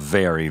feel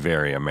very,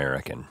 very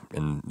American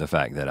in the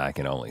fact that I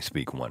can only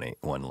speak one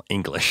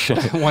English.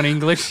 One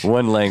English?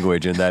 One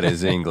language, and that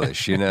is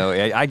English.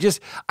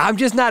 I'm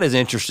just not as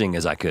interesting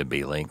as I could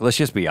be, Link. Let's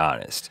just be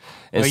honest.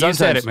 And well, you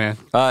said it, man.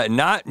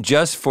 Not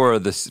just for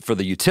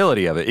the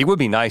utility of it. It would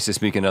be nice to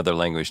speak another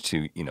language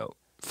to,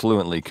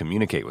 fluently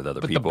communicate with other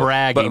people. The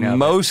bragging but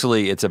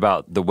mostly it's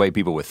about the way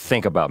people would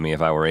think about me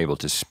if I were able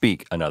to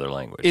speak another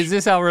language. Is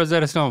this how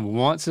Rosetta Stone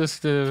wants us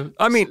to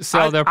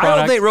sell their I product?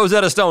 don't think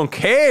Rosetta Stone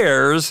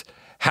cares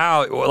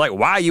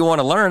why you want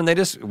to learn. They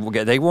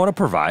want to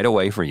provide a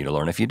way for you to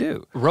learn if you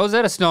do.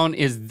 Rosetta Stone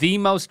is the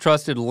most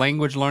trusted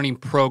language learning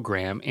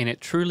program, and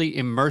it truly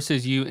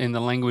immerses you in the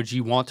language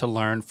you want to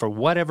learn for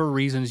whatever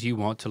reasons you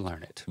want to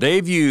learn it.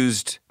 They've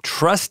used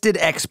trusted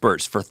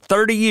experts for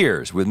 30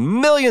 years with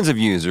millions of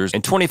users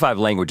and 25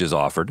 languages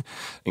offered,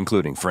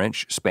 including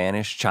French,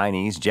 Spanish,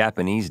 Chinese,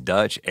 Japanese,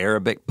 Dutch,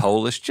 Arabic,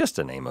 Polish, just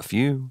to name a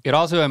few. It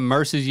also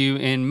immerses you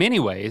in many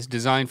ways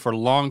designed for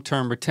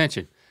long-term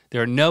retention.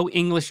 There are no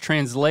English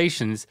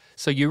translations,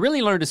 so you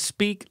really learn to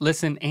speak,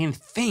 listen, and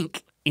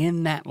think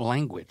in that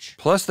language.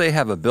 Plus, they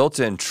have a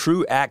built-in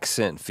true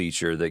accent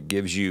feature that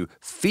gives you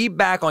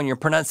feedback on your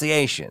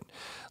pronunciation,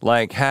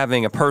 like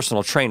having a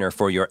personal trainer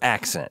for your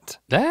accent.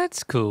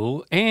 That's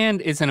cool,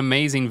 and it's an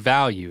amazing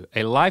value.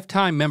 A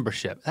lifetime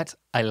membership, that's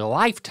a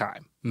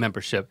lifetime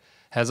membership,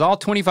 has all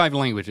 25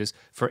 languages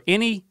for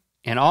any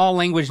and all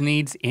language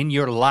needs in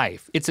your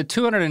life. It's a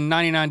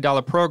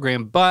 $299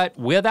 program, but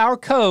with our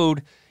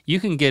code, you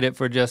can get it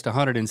for just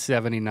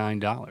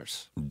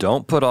 $179.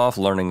 Don't put off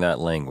learning that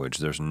language.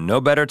 There's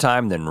no better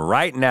time than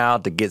right now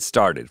to get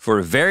started. For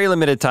a very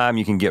limited time,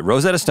 you can get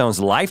Rosetta Stone's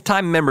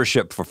lifetime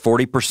membership for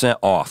 40%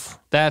 off.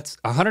 That's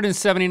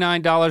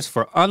 $179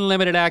 for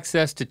unlimited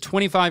access to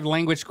 25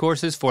 language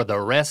courses for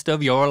the rest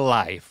of your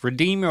life.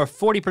 Redeem your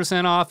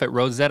 40% off at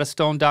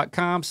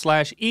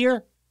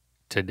rosettastone.com/ear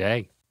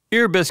today.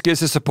 Ear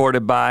Biscuits is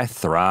supported by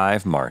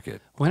Thrive Market.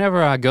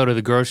 Whenever I go to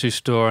the grocery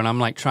store and I'm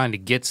like trying to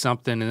get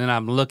something and then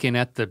I'm looking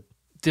at the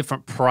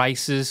different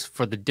prices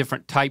for the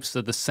different types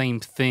of the same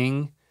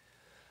thing,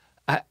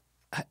 I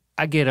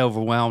get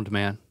overwhelmed,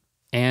 man.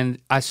 and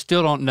I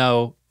still don't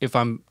know if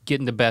I'm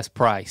getting the best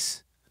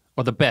price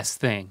or the best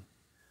thing.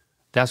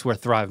 That's where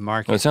Thrive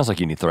Market. Well, it sounds like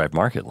you need Thrive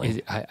Market,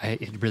 Lee.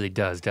 It really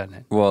does, doesn't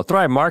it? Well,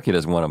 Thrive Market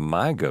is one of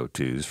my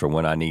go-tos for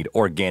when I need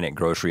organic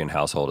grocery and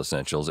household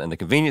essentials, and the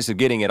convenience of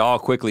getting it all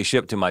quickly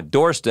shipped to my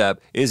doorstep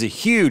is a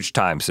huge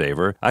time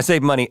saver. I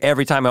save money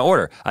every time I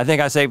order. I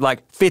think I saved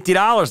like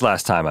 $50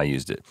 last time I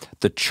used it.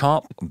 The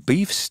Chomp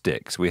beef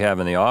sticks we have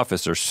in the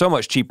office are so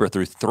much cheaper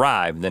through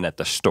Thrive than at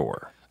the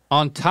store.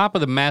 On top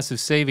of the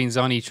massive savings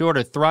on each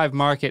order, Thrive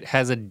Market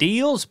has a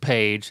deals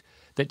page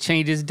that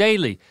changes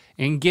daily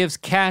and gives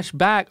cash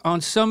back on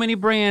so many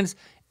brands,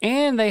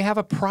 and they have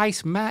a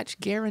price match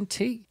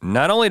guarantee.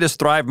 Not only does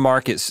Thrive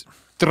Market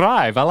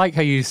Thrive, I like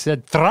how you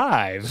said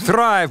thrive.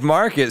 Thrive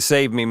Market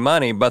save me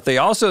money, but they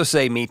also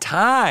save me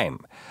time.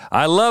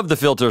 I love the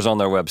filters on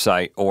their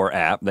website or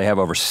app. They have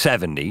over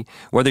 70.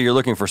 Whether you're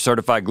looking for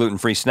certified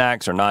gluten-free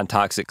snacks or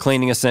non-toxic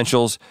cleaning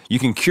essentials, you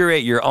can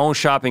curate your own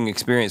shopping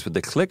experience with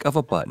the click of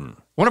a button.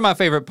 One of my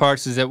favorite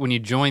parts is that when you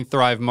join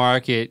Thrive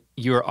Market,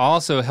 you're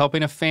also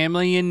helping a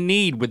family in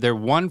need with their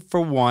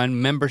 1-for-1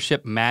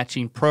 membership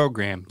matching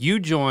program. You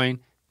join,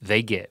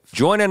 they give.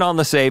 Join in on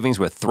the savings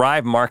with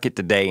Thrive Market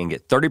today and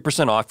get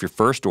 30% off your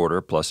first order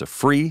plus a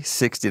free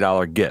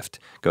 $60 gift.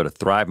 Go to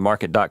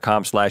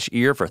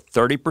thrivemarket.com/ear for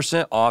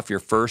 30% off your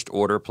first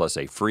order plus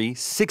a free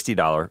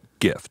 $60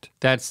 gift.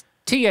 That's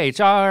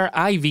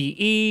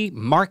THRIVE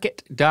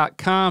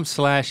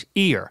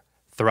market.com/ear.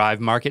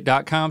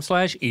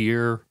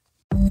 thrivemarket.com/ear.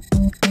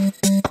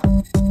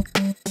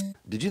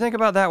 Did you think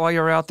about that while you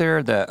were out there,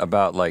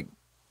 about like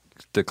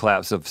the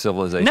collapse of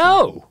civilization?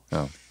 No.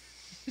 Oh.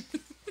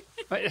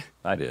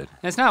 I did.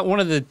 That's not one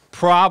of the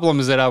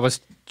problems that I was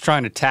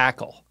trying to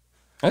tackle.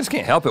 I just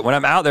can't help it. When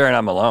I'm out there and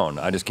I'm alone,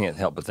 I just can't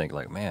help but think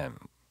like, man,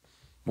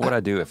 what would I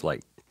do if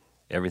like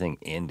everything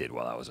ended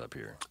while I was up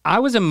here? I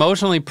was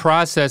emotionally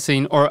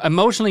processing or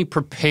emotionally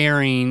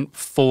preparing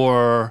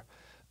for,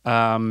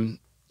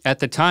 at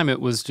the time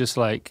it was just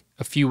like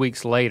a few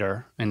weeks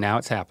later, and now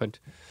it's happened,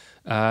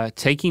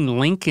 taking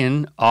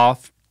Lincoln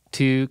off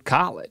to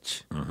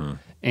college. Mm-hmm.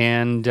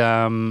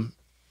 And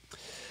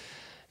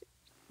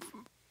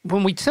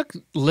when we took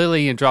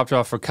Lily and dropped her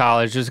off for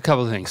college, there's a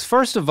couple of things.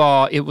 First of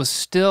all, it was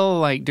still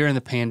like during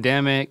the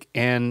pandemic,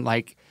 and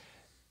like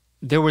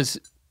there was,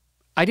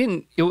 I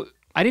didn't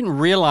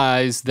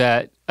realize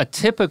that a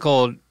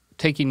typical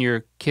taking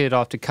your kid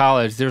off to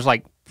college, there's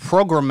like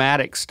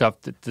programmatic stuff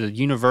that the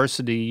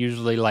university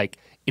usually like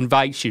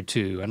invites you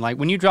to. And like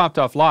when you dropped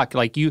off Locke,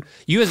 like you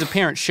as a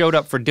parent showed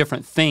up for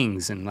different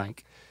things and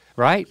like,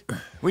 right?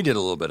 We did a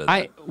little bit of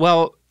that.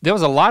 Well, there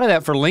was a lot of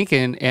that for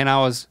Lincoln, and I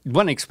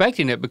wasn't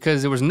expecting it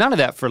because there was none of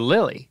that for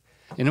Lily.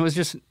 And it was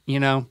just,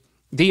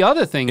 the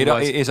other thing it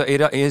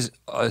is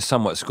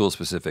somewhat school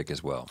specific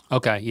as well.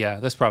 Okay,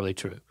 yeah, that's probably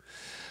true.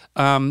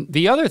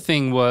 The other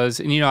thing was,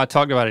 and I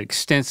talked about it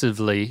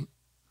extensively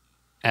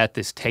at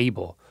this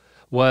table,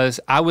 was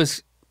I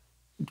was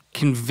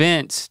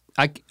convinced,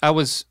 I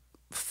was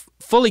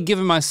fully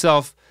giving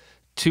myself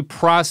to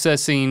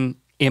processing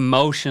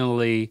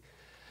emotionally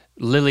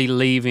Lily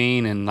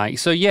leaving, and like,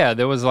 so yeah,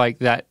 there was like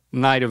that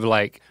night of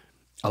like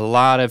a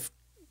lot of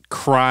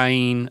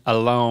crying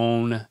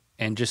alone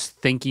and just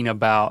thinking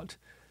about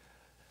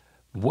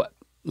what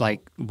a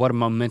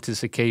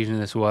momentous occasion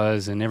this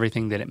was and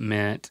everything that it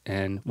meant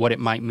and what it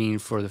might mean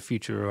for the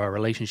future of our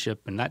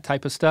relationship and that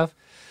type of stuff.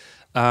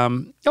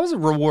 That was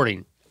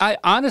rewarding. I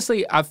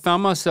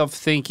found myself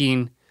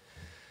thinking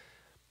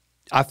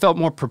I felt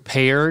more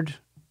prepared.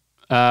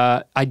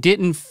 I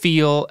didn't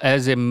feel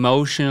as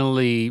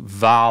emotionally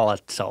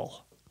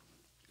volatile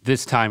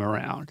this time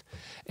around.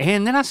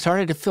 And then I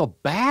started to feel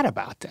bad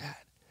about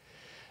that.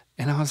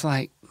 And I was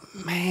like,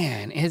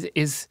 man,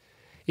 is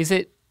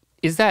the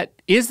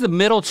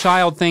middle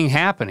child thing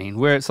happening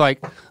where it's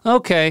like,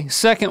 okay,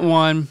 second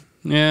one,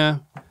 yeah,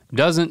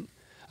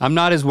 I'm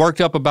not as worked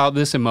up about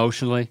this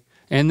emotionally.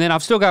 And then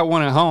I've still got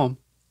one at home,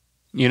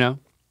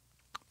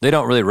 They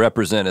don't really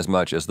represent as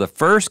much as the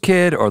first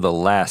kid or the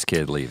last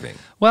kid leaving.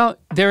 Well,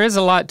 there is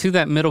a lot to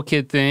that middle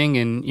kid thing,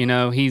 and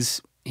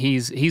he's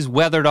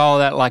weathered all of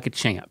that like a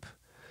champ.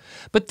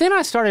 But then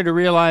I started to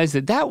realize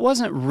that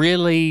wasn't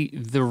really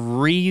the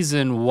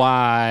reason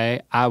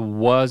why I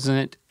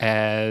wasn't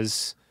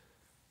as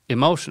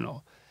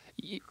emotional.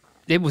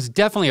 It was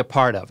definitely a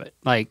part of it.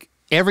 Like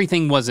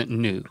everything wasn't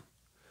new.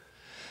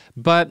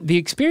 But the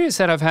experience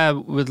that I've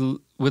had with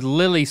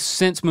Lily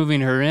since moving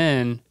her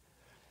in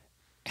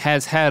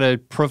has had a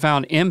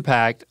profound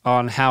impact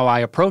on how I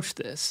approach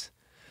this.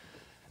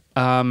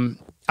 I've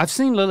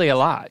seen Lily a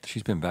lot.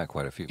 She's been back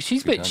quite a few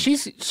times.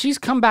 She's She's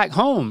come back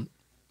home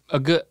a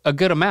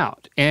good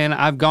amount, and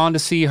I've gone to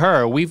see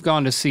her. We've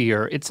gone to see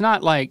her. It's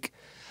not like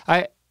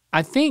I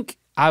think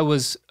I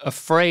was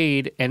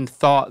afraid and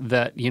thought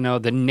that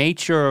the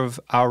nature of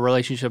our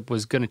relationship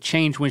was going to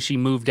change when she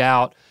moved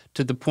out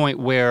to the point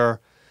where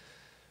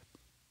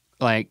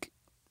like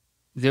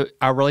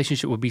our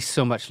relationship would be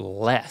so much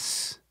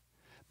less.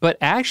 But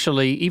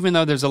actually, even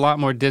though there's a lot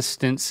more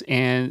distance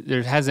and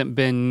there hasn't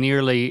been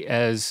nearly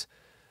as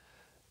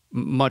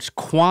much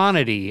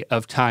quantity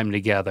of time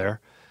together,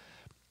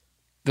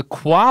 the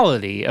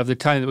quality of the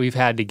time that we've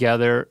had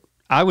together,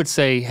 I would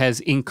say, has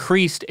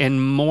increased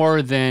and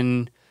more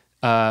than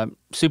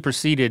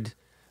superseded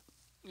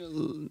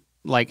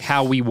like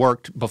how we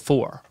worked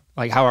before,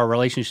 like how our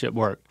relationship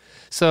worked.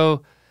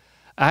 So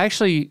I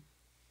actually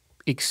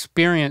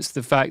experienced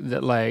the fact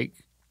that like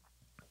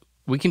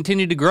we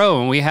continue to grow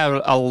and we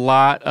have a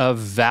lot of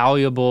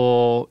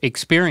valuable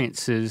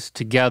experiences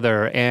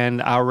together,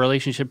 and our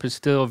relationship is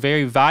still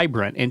very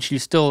vibrant, and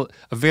she's still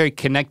a very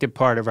connected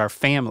part of our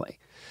family.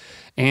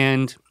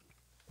 And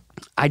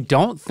I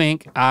don't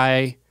think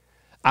I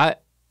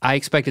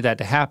expected that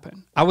to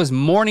happen. I was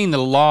mourning the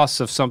loss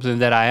of something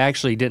that I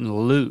actually didn't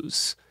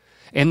lose.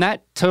 And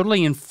that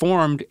totally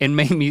informed and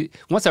made me,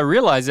 once I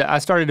realized it, I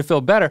started to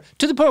feel better,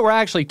 to the point where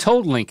I actually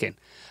told Lincoln.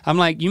 I'm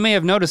like, you may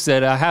have noticed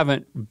that I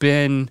haven't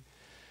been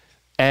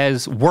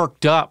as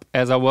worked up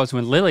as I was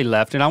when Lily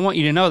left, and I want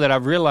you to know that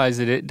I've realized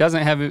that it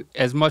doesn't have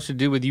as much to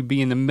do with you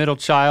being the middle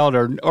child,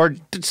 or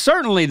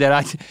certainly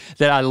that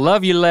I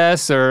love you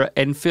less, or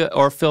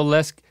feel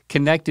less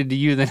connected to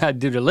you than I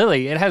do to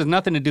Lily. It has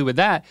nothing to do with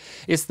that.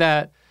 It's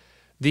that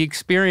the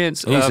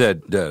experience. He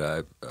said,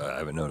 "Dad, I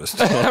haven't noticed."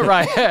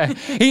 Right?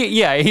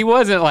 He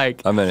wasn't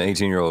like, I'm an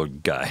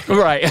 18-year-old guy.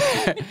 Right?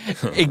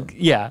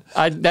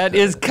 That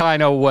is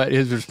kind of what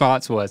his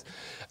response was.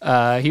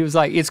 He was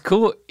like, "It's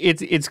cool.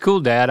 It's cool,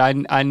 Dad.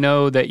 I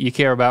know that you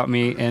care about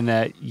me and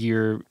that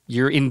you're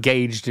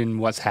engaged in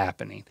what's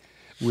happening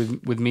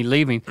with me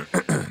leaving."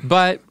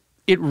 But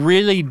it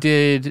really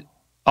did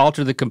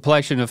alter the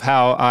complexion of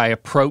how I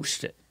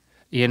approached it.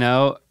 You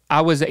know, I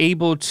was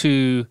able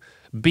to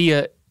be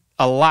a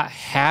lot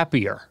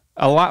happier,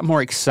 a lot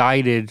more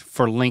excited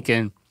for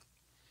Lincoln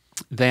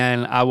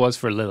than I was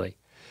for Lily.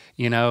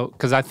 You know,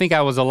 because I think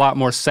I was a lot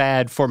more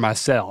sad for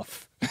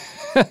myself.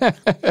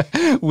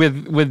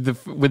 with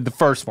the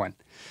first one,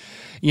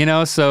 you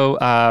know.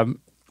 So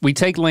we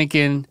take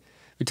Lincoln,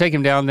 we take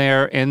him down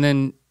there, and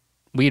then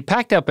we had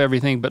packed up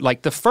everything. But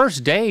like the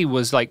first day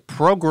was like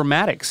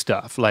programmatic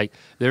stuff. Like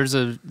there's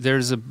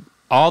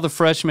all the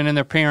freshmen and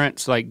their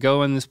parents like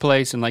go in this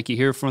place, and like you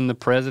hear from the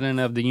president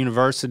of the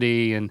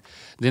university, and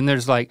then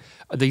there's like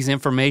these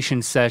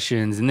information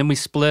sessions, and then we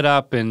split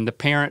up, and the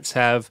parents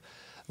have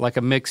like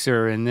a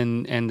mixer, and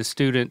the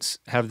students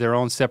have their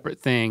own separate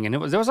thing, and there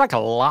was like a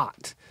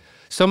lot,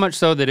 so much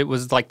so that it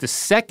was like the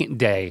second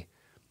day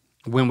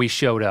when we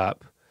showed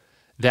up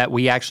that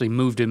we actually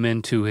moved him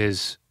into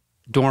his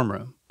dorm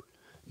room,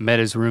 met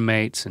his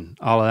roommates and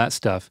all of that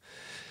stuff.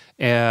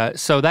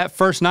 So that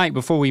first night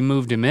before we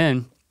moved him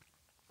in,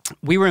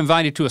 we were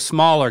invited to a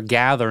smaller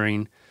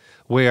gathering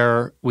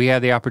where we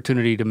had the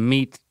opportunity to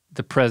meet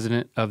the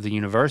president of the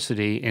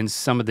university and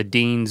some of the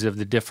deans of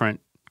the different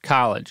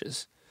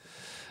colleges.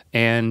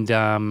 And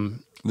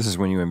this is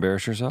when you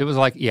embarrassed yourself? It was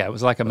like, it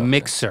was like a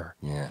mixer.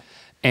 Yeah.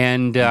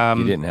 And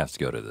you didn't have to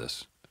go to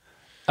this.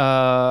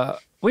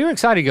 We were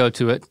excited to go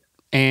to it,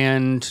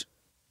 and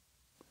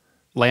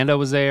Lando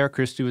was there,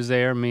 Christy was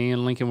there, me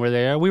and Lincoln were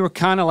there. We were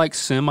kind of like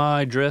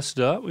semi-dressed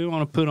up. We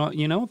want to put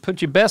on,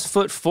 put your best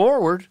foot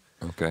forward.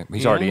 Okay.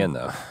 He's already in,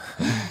 though.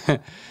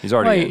 He's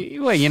already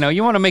in. Well,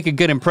 you want to make a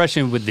good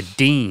impression with the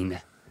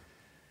dean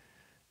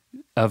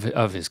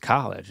of his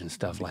college and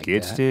stuff like that.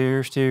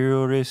 Kids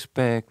still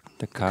respect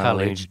the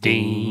college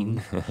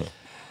dean.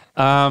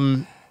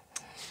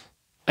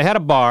 I had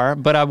a bar,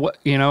 but I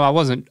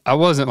wasn't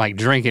like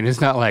drinking. It's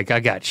not like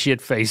I got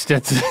shit faced.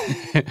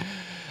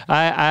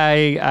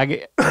 I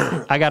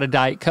got a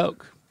Diet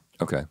Coke.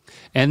 Okay.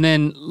 And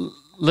then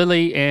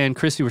Lily and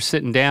Christy were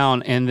sitting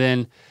down, and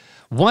then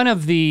one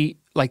of the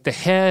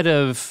head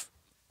of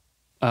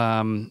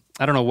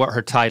I don't know what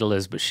her title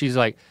is, but she's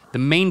like the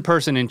main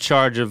person in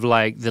charge of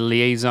like the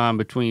liaison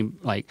between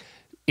like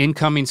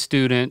incoming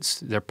students,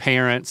 their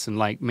parents, and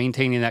like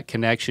maintaining that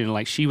connection.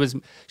 Like she was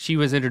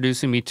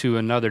introducing me to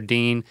another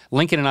dean,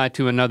 Lincoln and I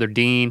to another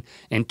dean,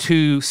 and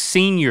two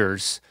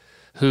seniors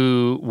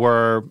who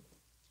were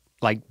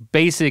like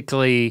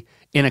basically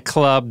in a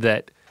club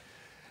that,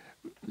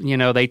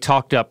 they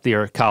talked up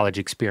their college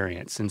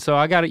experience. And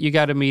so you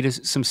got to meet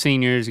some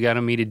seniors, you got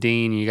to meet a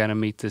dean, you got to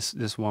meet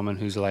this woman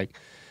who's like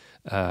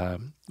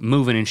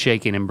moving and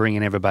shaking and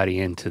bringing everybody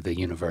into the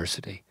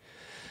university.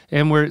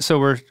 And we're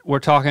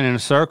talking in a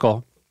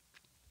circle,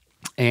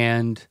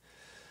 and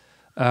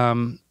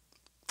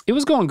it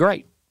was going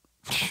great.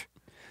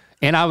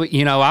 And I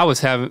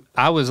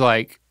was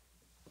like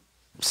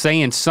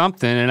saying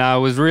something, and I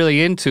was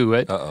really into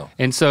it. Uh-oh.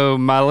 And so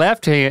my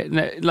left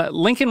hand,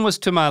 Lincoln was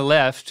to my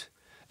left,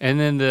 and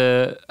then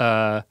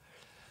the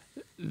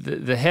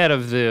head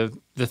of the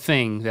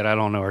thing that I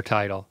don't know her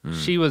title,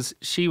 she was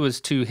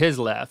to his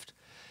left,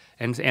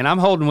 and I'm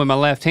holding with my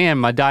left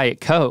hand my Diet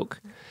Coke,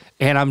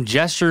 and I'm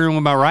gesturing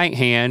with my right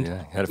hand.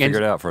 Yeah, had to figure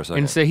it out for a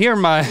second. And so here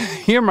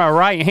my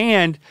right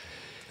hand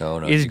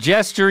is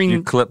gesturing.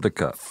 You clipped the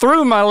cup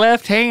through my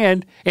left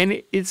hand,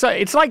 and it's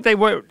like they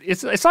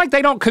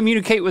don't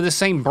communicate with the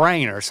same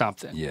brain or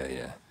something.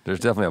 Yeah. There's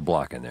definitely a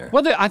block in there.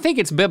 Well, I think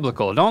it's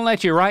biblical. Don't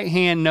let your right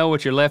hand know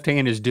what your left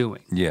hand is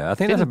doing. Yeah, I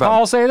think Didn't that's about.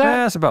 Paul say that?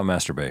 Yeah, it's about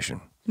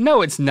masturbation.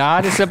 No, it's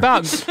not. It's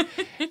about.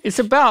 It's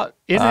about.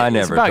 Isn't it?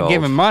 It's about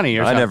giving money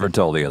or something. I never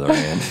told the other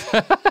hand.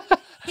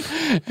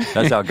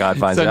 That's how God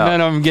finds out. So none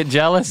of them get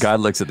jealous? God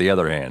looks at the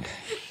other hand.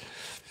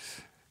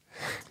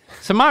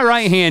 So my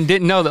right hand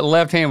didn't know that the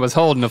left hand was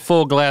holding a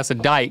full glass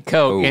of Diet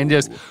Coke and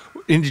just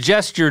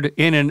gestured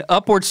in an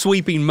upward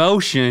sweeping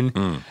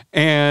motion,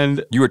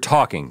 and you were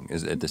talking.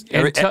 Is it this?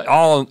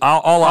 All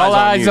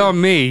eyes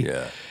on me.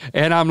 Yeah.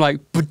 And I'm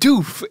like,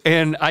 badoof,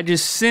 and I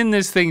just send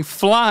this thing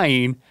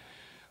flying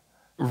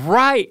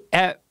right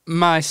at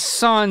my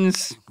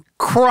son's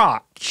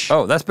crotch.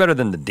 Oh, that's better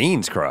than the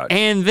dean's crotch.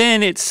 And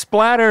then it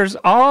splatters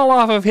all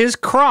off of his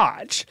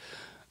crotch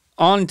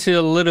onto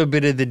a little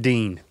bit of the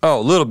dean. Oh,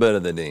 a little bit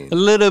of the dean. A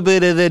little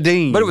bit of the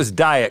dean. But it was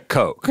Diet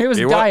Coke. It was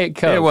Diet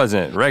Coke. It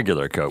wasn't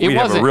regular Coke. We'd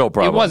have a real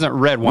problem. It wasn't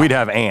red wine. We'd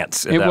have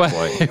ants at that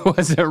point. It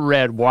wasn't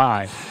red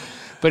wine.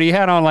 But he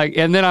had on like,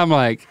 and then I'm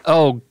like,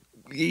 oh,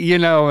 you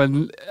know,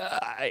 and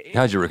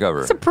how'd you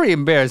recover? It's a pretty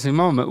embarrassing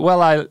moment.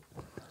 Well,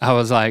 I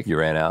was like, you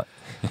ran out.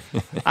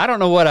 I don't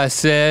know what I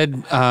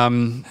said,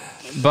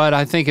 but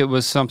I think it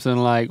was something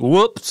like,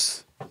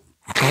 whoops.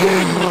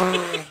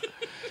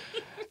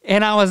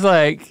 And I was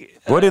like,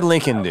 what did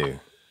Lincoln do?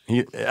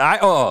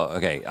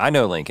 Okay, I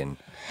know Lincoln.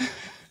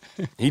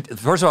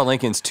 First of all,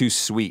 Lincoln's too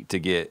sweet to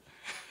get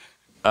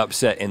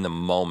upset in the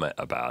moment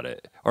about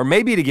it, or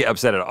maybe to get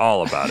upset at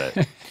all about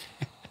it.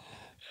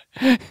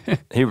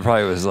 He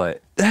probably was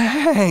like,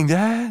 "Dang,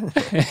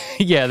 Dad."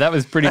 Yeah, that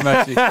was pretty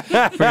much it.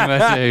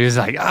 He was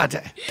like, "Oh,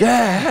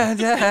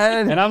 Dad."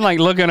 And I'm like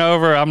looking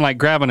over. I'm like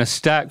grabbing a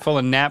stack full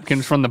of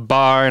napkins from the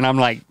bar, and I'm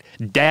like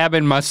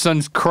dabbing my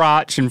son's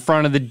crotch in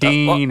front of the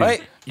dean.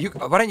 Wait,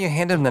 why don't you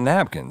hand him the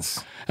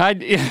napkins? I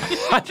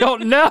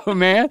don't know,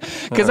 man,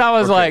 because I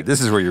was like,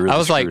 this is where you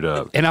really screwed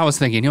up. And I was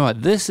thinking, you know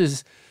what, this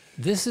is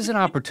an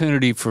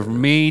opportunity for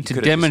me to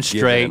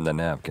demonstrate. Him the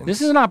napkins.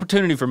 This is an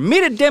opportunity for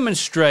me to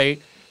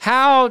demonstrate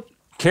how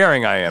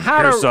caring I am,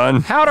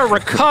 son. How to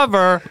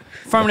recover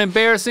from an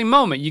embarrassing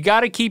moment. You got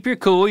to keep your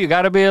cool. You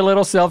got to be a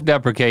little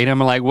self-deprecating. I'm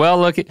like, well,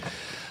 look at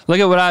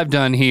what I've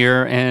done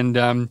here. And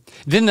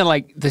then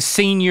the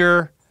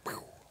senior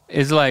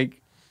is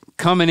like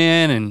coming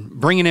in and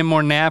bringing in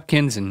more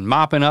napkins and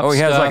mopping up. Oh, he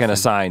has stuff like an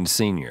assigned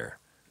senior.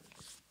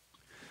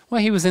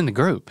 Well, he was in the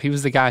group. He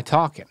was the guy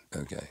talking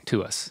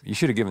to us. You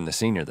should have given the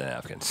senior the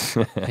napkins.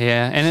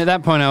 Yeah, and at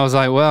that point I was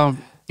like, well,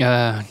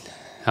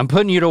 I'm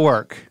putting you to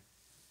work.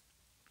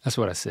 That's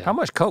what I said. How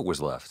much Coke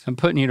was left? I'm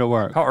putting you to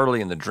work. How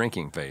early in the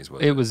drinking phase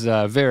was it? It was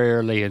very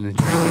early in the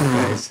drinking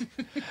phase.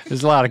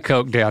 There's a lot of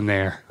Coke down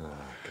there. Oh,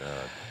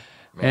 God.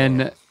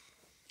 Man.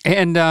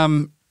 And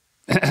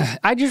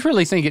I just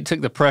really think it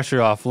took the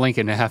pressure off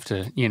Lincoln to have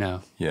to,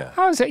 Yeah.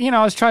 I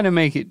was trying to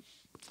make it.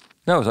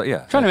 No, it was like,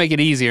 yeah. Trying to make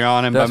it easier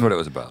on him. That's what it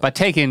was about. By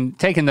taking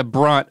the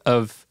brunt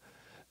of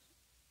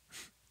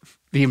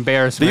the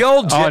embarrassment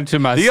onto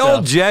myself. The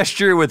old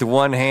gesture with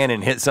one hand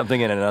and hit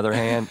something in another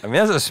hand. I mean,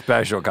 that's a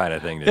special kind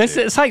of thing to do.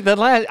 It's like the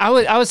last. I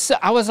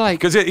was like,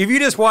 because if you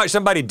just watch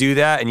somebody do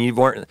that and you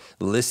weren't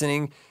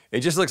listening,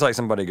 it just looks like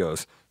somebody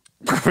goes.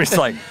 It's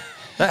like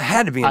that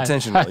had to be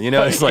intentional.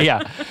 It's like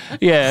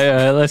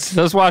yeah.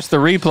 Let's watch the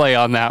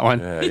replay on that one.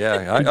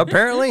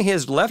 Apparently,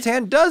 his left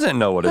hand doesn't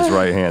know what his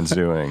right hand's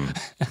doing.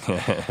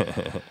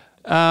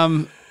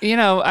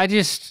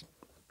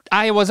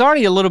 I was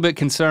already a little bit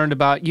concerned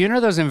about,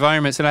 those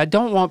environments, and I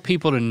don't want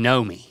people to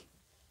know me.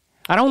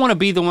 I don't want to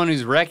be the one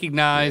who's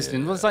recognized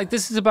and was like,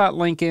 this is about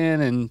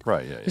Lincoln, and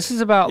this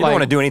is about you don't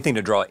want to do anything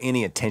to draw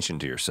any attention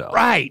to yourself.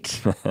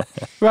 Right.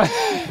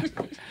 Right.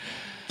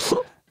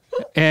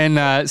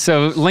 And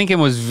so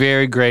Lincoln was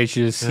very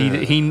gracious. He never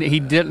let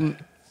me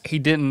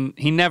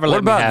have it. What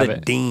about the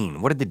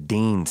dean? What did the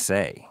dean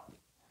say?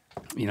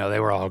 They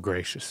were all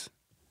gracious.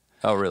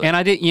 Oh, really? And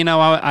I did,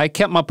 I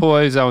kept my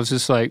poise. I was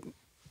just like,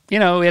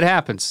 it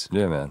happens.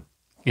 Yeah, man.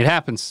 It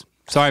happens.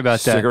 Sorry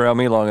about that. Stick around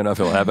me long enough,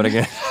 it'll happen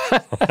again.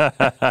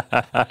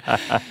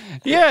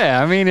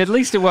 Yeah, I mean, at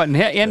least it wasn't.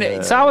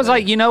 And so I was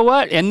like, you know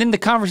what? And then the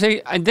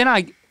conversation, and then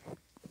I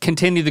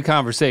continued the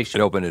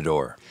conversation. It opened a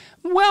door.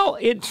 Well,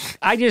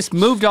 I just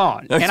moved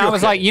on. And I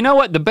was like, you know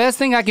what? The best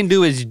thing I can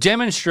do is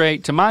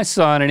demonstrate to my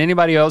son and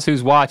anybody else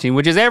who's watching,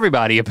 which is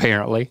everybody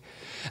apparently,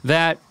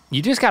 that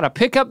you just got to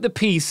pick up the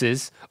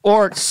pieces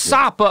or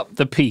sop up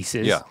the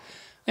pieces. Yeah.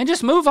 And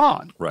just move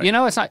on. Right.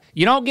 It's not,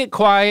 you don't get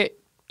quiet.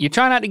 You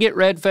try not to get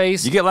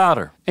red-faced. You get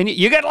louder. And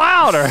you get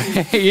louder.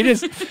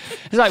 It's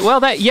like, well,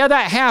 that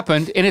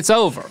happened and it's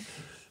over.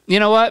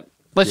 You know what?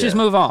 Let's just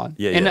move on.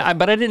 Yeah,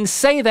 but I didn't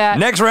say that.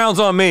 Next round's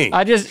on me.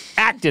 I just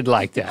acted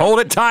like that. Hold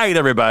it tight,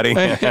 everybody.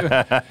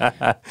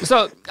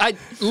 So I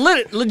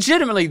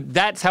legitimately,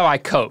 that's how I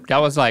coped. I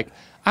was like,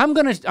 I'm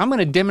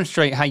gonna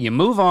demonstrate how you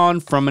move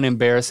on from an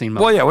embarrassing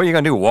moment. Well, yeah. What are you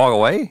gonna do? Walk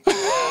away?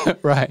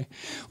 Right.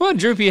 Well,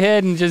 droop your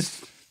head and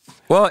just.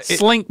 Well,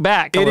 slink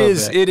back a little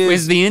bit. It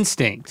is the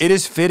instinct. It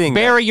is fitting.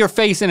 Bury your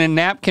face in a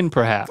napkin,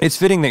 perhaps. It's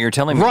fitting that you're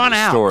telling me Run this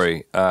out.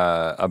 story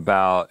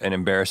about an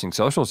embarrassing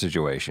social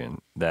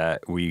situation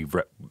that we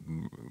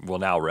will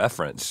now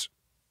reference,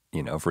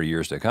 for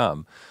years to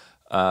come.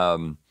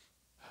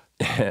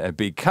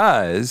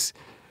 Because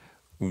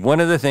one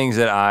of the things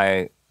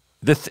that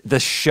the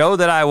show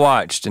that I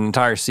watched an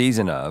entire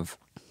season of.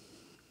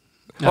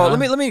 Well,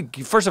 let me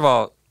first of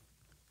all,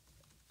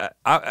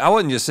 I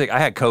wasn't just sick. I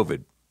had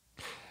COVID.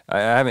 I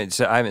haven't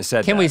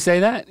said. Can we say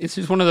that? It's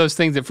just one of those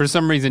things that for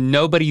some reason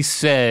nobody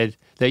said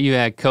that you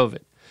had COVID.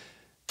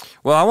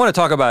 Well, I want to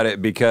talk about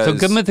it because so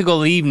Good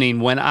Mythical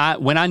Evening, when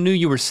I knew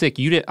you were sick,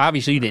 you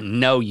didn't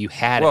know you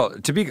had it. Well,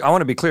 I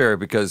want to be clear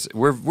because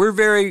we're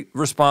very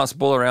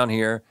responsible around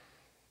here.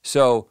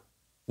 So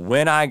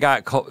when I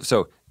got cold,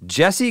 so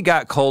Jesse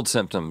got cold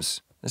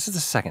symptoms. This is the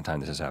second time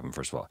this has happened.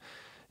 First of all,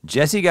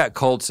 Jesse got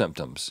cold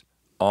symptoms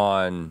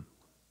on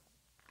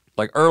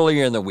like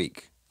earlier in the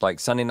week, like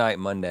Sunday night,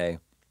 Monday.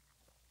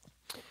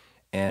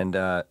 And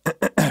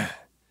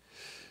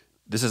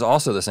this is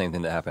also the same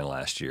thing that happened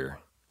last year.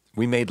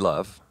 We made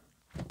love.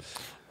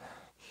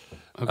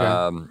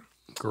 Okay.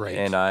 Great.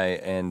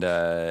 And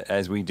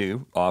as we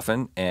do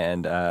often,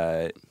 and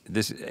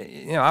this, I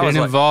Did was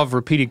it involve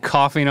repeated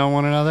coughing on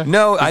one another?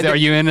 No, are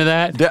you into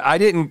that? I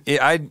didn't.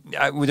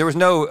 There was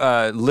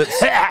no lips.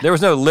 There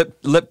was no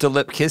lip to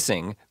lip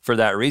kissing for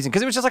that reason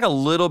because it was just like a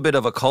little bit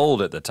of a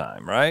cold at the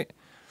time, right?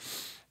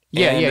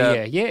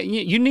 Yeah.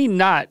 You need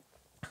not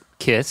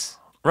kiss.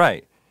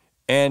 Right.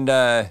 And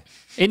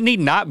it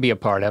need not be a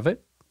part of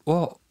it.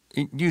 Well,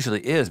 it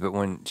usually is, but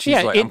when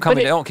she's like, I'm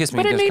coming, don't kiss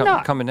me,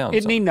 because coming down.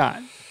 It need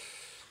not.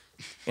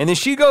 And then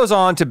she goes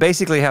on to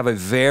basically have a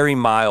very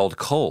mild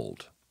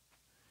cold.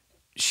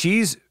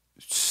 She's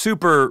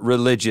super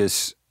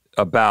religious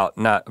about,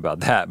 not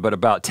about that, but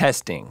about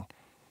testing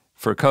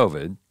for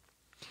COVID.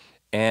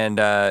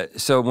 And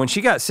so when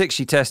she got sick,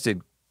 she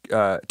tested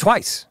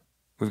twice.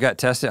 We've got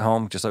tests at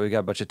home, just like we got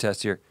a bunch of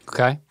tests here.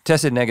 Okay.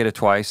 Tested negative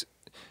twice.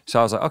 So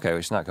I was like, okay, well,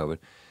 it's not COVID.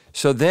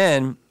 So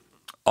then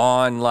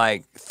on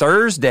like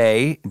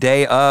Thursday,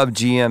 day of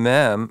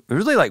GMM, it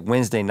was really like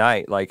Wednesday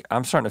night, like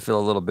I'm starting to feel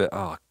a little bit,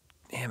 oh,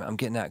 damn, I'm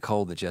getting that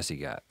cold that Jesse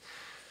got.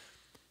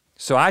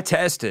 So I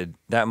tested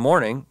that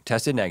morning,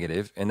 tested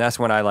negative, and that's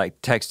when I like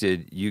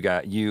texted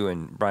you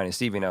and Brian and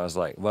Stevie, and I was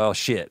like, well,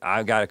 shit,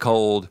 I got a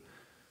cold.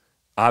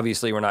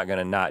 Obviously, we're not going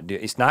to not do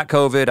it. It's not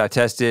COVID. I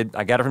tested.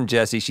 I got it from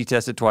Jessie. She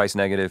tested twice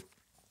negative.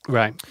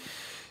 Right.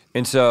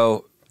 And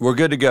so we're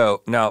good to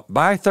go. Now,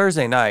 by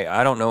Thursday night,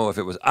 I don't know if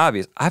it was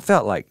obvious. I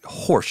felt like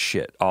horse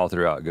shit all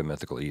throughout Good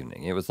Mythical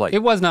Evening. It was like...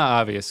 It was not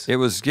obvious. It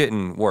was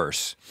getting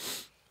worse.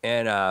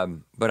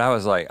 And, but I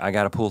was like, I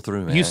got to pull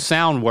through, man. You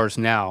sound worse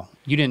now.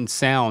 You didn't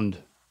sound...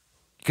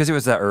 Because it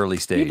was that early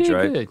stage,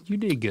 right? Good. You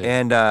did good.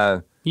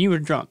 And... you were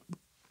drunk.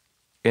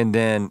 And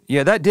then,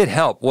 yeah, that did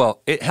help.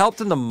 Well, it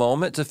helped in the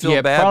moment to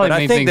feel bad, probably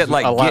but I think that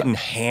like getting lot.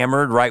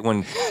 hammered right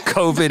when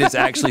COVID is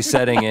actually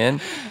setting in.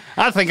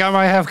 I think I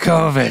might have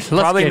COVID.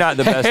 Probably not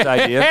the best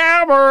idea.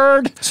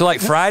 Hammered. So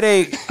like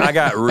Friday, I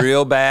got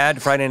real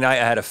bad. Friday night,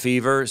 I had a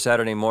fever.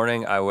 Saturday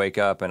morning, I wake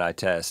up and I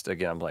test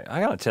again. I'm like,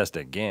 I got to test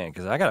again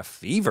because I got a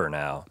fever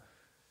now.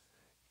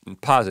 And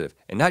positive.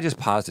 And not just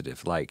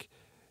positive. Like,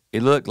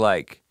 it looked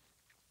like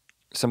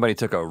somebody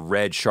took a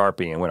red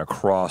Sharpie and went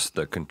across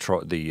the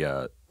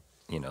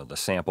the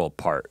sample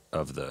part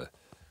of the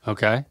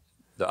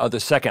other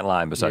second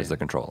line besides the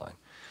control line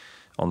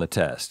on the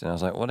test. And I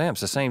was like, well, damn, it's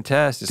the same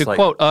test. It's to like,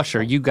 quote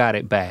Usher, you got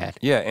it bad.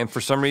 Yeah, and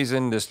for some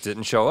reason, this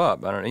didn't show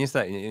up. I don't know. It's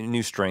that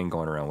new strain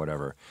going around,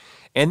 whatever.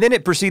 And then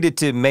it proceeded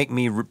to make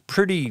me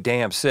pretty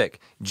damn sick.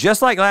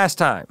 Just like last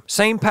time.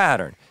 Same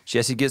pattern.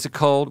 Jessie gets a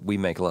cold, we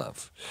make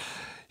love.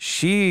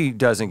 She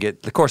doesn't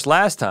get, of course,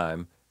 last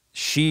time,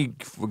 she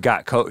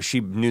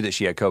knew that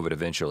she had COVID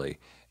eventually.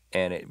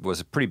 And it was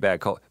a pretty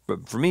bad cold.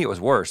 But for me, it was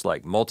worse,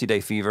 like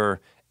multi-day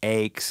fever,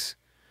 aches.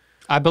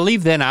 I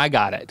believe then I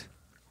got it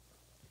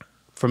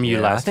from you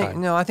last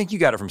time. No, I think you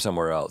got it from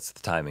somewhere else, the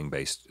timing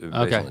based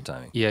on the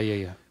timing.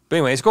 Yeah. But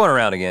anyway, it's going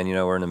around again.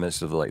 We're in the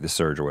midst of like the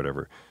surge or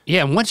whatever.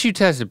 Yeah, and once you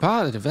tested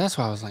positive, that's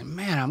why I was like,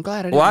 man, I'm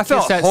glad I didn't I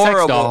felt that horrible.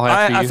 sex doll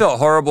after I you. felt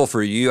horrible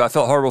for you. I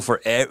felt horrible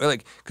for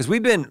because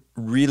we've been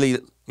really,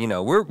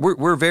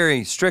 we're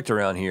very strict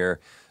around here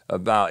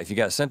about if you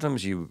got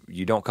symptoms,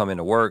 you don't come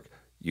into work.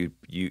 You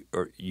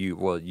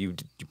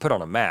put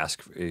on a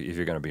mask if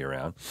you're going to be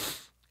around.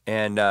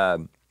 And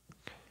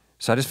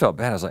so I just felt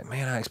bad. I was like,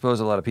 man, I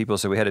exposed a lot of people.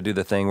 So we had to do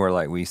the thing where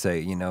like we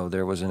say,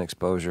 there was an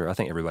exposure. I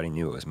think everybody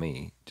knew it was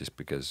me just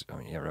because,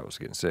 Rhett was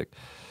getting sick.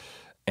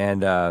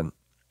 And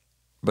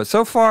but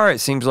so far it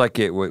seems like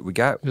we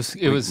got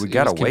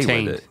away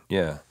contained. with it.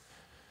 Yeah.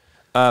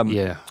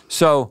 Yeah.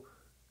 So,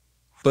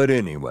 but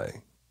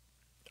anyway,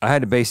 I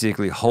had to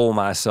basically hole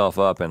myself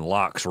up in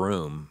Locke's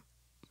room.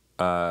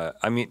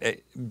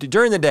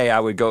 During the day I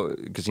would go,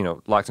 because,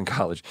 Locke's in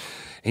college.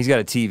 He's got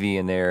a TV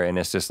in there, and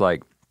it's just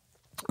like,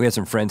 we had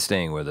some friends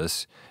staying with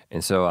us.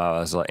 And so I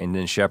was like, and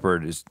then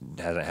Shepard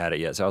hasn't had it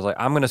yet. So I was like,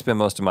 I'm going to spend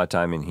most of my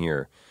time in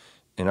here,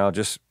 and I'll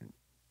just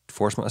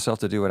force myself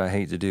to do what I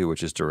hate to do,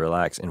 which is to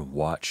relax and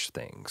watch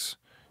things.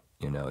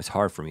 You know, it's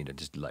hard for me to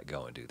just let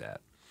go and do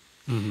that.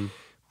 Mm-hmm.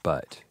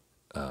 But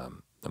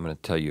I'm going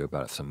to tell you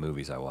about some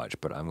movies I watched,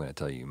 but I'm going to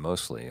tell you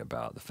mostly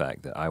about the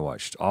fact that I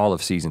watched all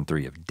of season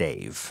 3 of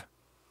Dave,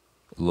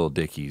 Lil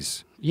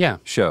Dicky's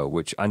show,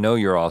 which I know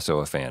you're also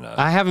a fan of.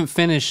 I haven't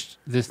finished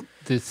this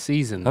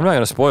season. I'm not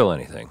going to spoil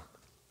anything.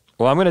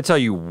 Well, I'm going to tell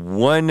you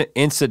one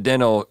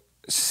incidental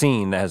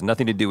scene that has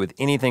nothing to do with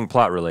anything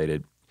plot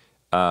related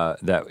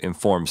that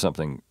informs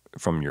something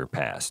from your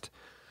past.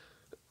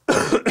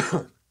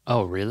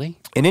 Oh, really?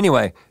 And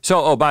anyway,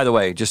 so, by the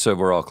way, just so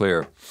we're all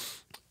clear,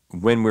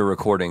 when we're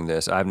recording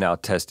this, I've now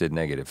tested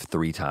negative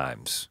 3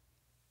 times.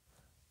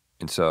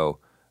 And so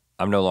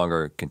I'm no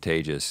longer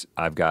contagious.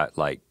 I've got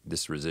like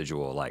this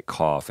residual like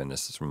cough, and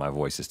my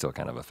voice is still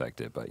kind of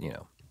affected, but you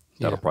know,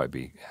 that'll probably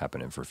be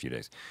happening for a few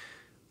days.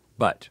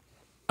 But,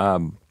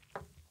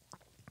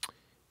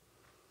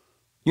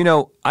 you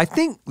know, I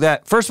think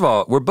that, first of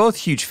all, we're both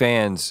huge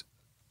fans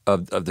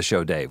of the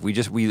show Dave. We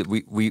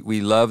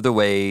love the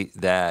way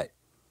that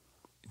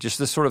just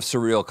the sort of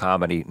surreal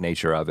comedy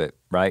nature of it,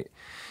 right?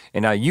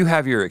 And now you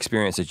have your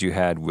experience that you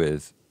had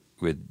with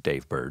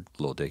Dave Bird,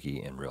 Lil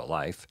Dicky, in real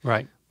life.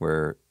 Right.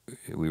 Where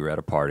we were at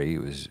a party.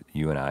 It was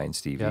you and I and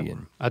Stevie. Yep.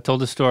 And I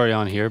told the story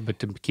on here, but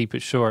to keep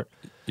it short.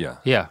 Yeah.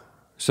 Yeah.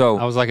 So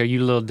I was like, "Are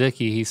you Lil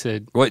Dicky?" He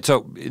said. Wait.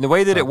 So the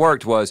way that it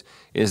worked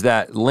is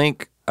that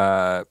Link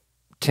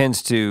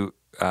tends to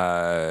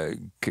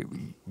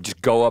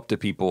just go up to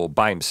people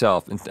by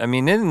himself. And I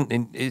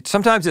mean,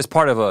 sometimes it's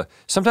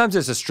sometimes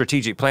it's a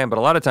strategic plan, but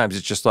a lot of times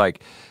it's just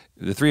like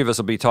the 3 of us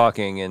will be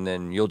talking, and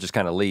then you'll just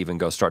kind of leave and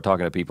go start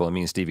talking to people, and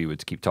me and Stevie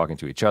would keep talking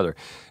to each other.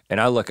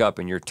 And I look up,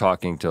 and you're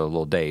talking to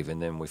Lil Dave,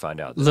 and then we find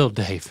out Lil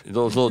Dave.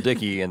 Lil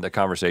Dicky, and the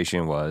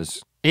conversation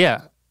was...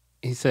 Yeah.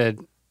 He said,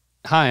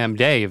 "Hi, I'm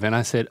Dave." And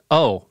I said,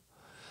 "Oh,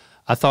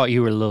 I thought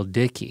you were Lil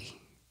Dicky."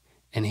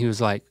 And he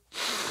was like,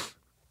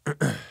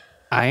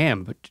 "I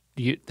am, but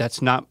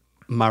that's not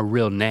my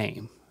real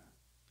name.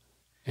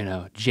 You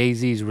know,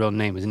 Jay-Z's real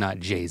name is not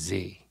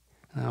Jay-Z."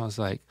 And I was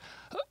like,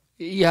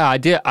 "Yeah, I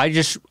did.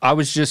 I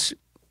was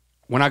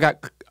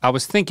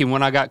thinking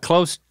when I got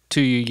close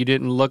to you, you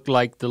didn't look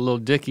like the Lil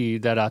Dicky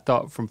that I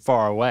thought from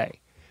far away."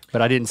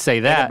 But I didn't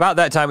say that. And about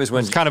that time is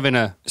when kind of in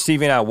a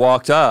Stevie and I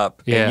walked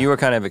up, Yeah. and you were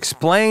kind of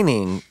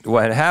explaining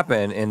what had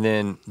happened, and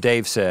then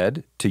Dave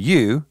said to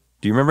you,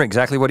 do you remember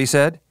exactly what he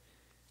said?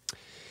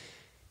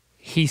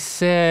 He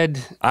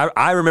said,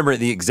 I remember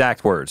the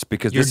exact words,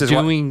 because "You're this is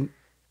doing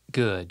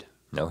good."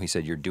 No, he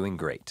said, "You're doing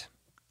great.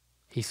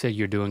 He said,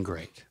 "You're doing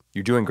great."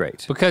 You're doing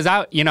great." Because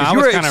I You was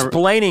were kind of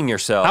explaining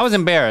yourself. I was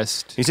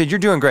embarrassed. He said, "You're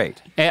doing great."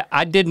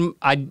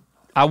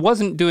 I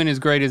wasn't doing as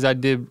great as I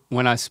did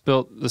when I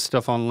spilt the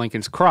stuff on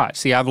Lincoln's crotch.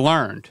 See, I've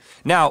learned.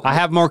 Now, I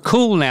have more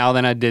cool now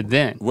than I did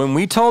then. when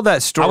we told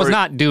that story, I was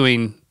not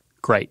doing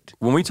great.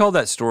 When we told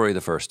that story the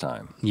first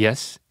time,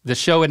 Yes, the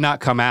show had not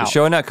come out. the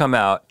show had not come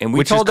out, and we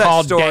which told is that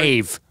called story.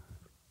 Dave.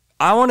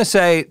 I want to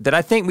say that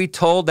I think we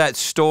told that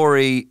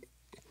story,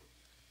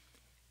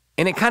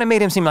 and it kind of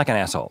made him seem like an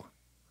asshole.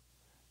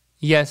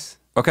 Yes,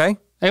 Okay,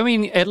 I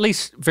mean at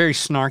least very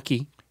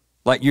snarky.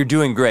 like you're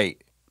doing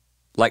great,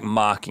 like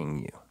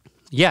mocking you.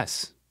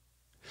 Yes,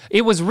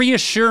 it was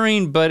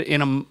reassuring, but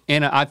in a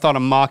I thought a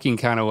mocking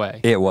kind of way.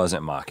 It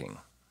wasn't mocking.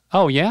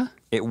 Oh yeah,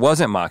 It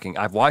wasn't mocking.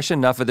 I've watched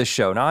enough of the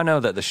show. Now I know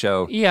that the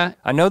show. yeah.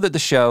 I know that the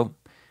show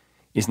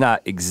is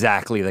not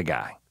exactly the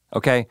guy.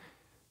 Okay.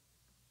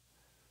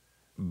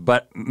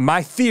 But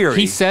my theory.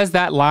 He says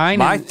that line.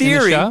 My in the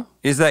theory show?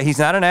 is that he's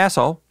not an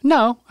asshole.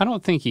 No, I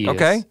don't think he is.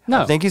 Okay.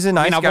 No, I think he's a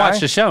nice I've guy. watched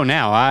the show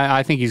now.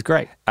 I think he's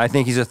great. I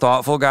think he's a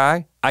thoughtful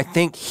guy. I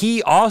think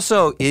he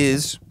also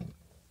is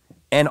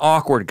an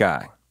awkward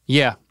guy.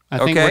 Yeah, I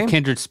think Okay. we're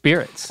kindred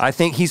spirits. I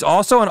think he's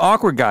also an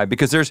awkward guy,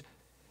 because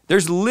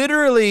there's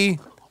literally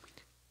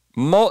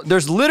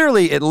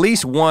at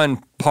least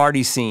one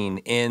party scene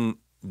in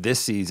this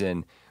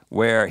season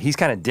where he's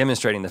kind of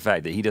demonstrating the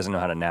fact that he doesn't know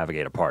how to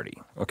navigate a party.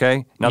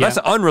 Okay. Now Yeah. that's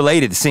an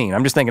unrelated scene.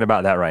 I'm just thinking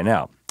about that right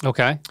now.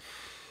 Okay.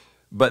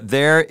 But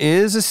there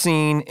is a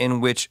scene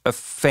in which a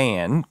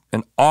fan,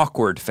 an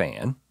awkward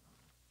fan,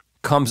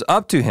 comes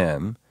up to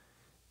him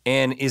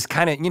and is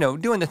kind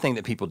of, doing the thing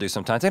that people do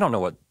sometimes. They don't know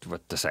what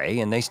to say,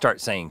 and they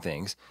start saying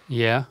things.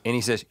 Yeah. And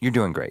he says, "You're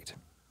doing great."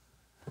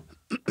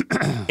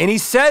 And he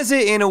says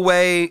it in a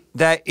way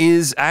that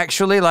is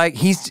actually like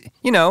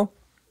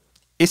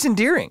it's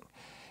endearing.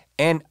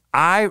 And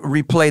I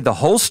replayed the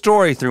whole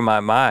story through my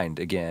mind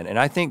again, and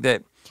I think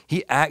that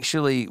he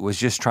actually was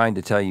just trying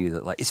to tell you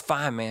that, like, it's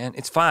fine, man.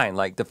 It's fine.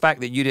 Like, the fact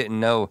that you didn't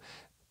know,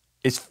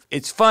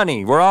 it's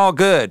funny. We're all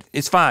good.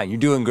 It's fine. You're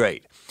doing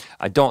great.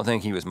 I don't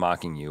think he was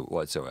mocking you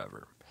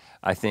whatsoever.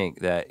 I think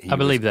that he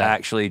was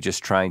actually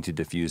just trying to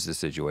diffuse the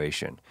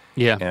situation.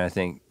 Yeah. And I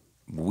think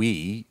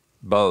we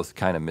both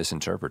kind of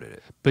misinterpreted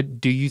it.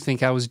 But do you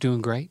think I was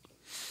doing great?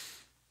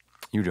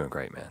 You're doing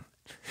great, man.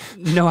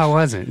 No, I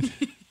wasn't.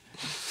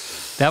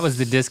 That was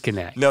the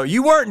disconnect. No,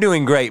 you weren't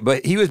doing great,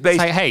 but he was It's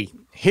basically, like, hey,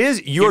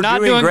 you're not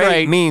doing doing great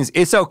great, means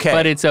it's okay.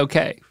 but it's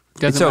okay.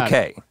 Doesn't It's matter.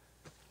 okay.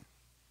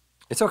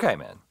 It's okay,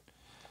 man.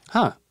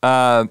 Huh.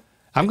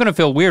 I'm gonna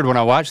feel weird when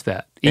I watch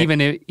that,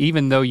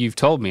 even though you've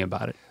told me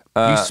about it.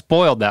 You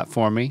spoiled that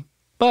for me,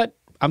 but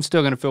I'm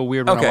still gonna feel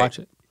weird when I watch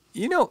it.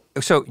 You know,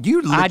 so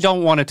you... I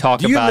don't want to talk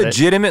about it. Do you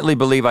legitimately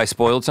believe I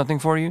spoiled something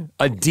for you?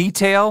 A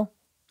detail?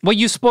 Well,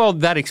 you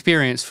spoiled that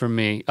experience for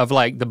me of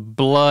like the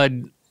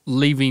blood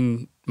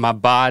leaving my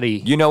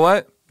body. You know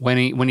what? When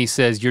he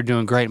says, you're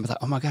doing great, I'm like,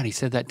 oh my God, he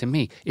said that to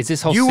me. Is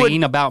this whole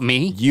scene about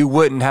me? You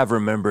wouldn't have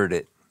remembered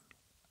it.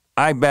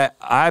 I bet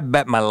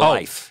my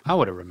life. I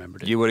would have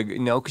remembered it. You would have,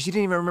 no, because you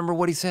didn't even remember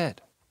what he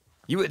said.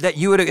 It would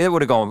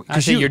have gone.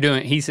 I see you're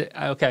doing, he said,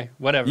 okay,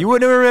 whatever. You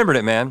wouldn't have remembered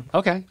it, man.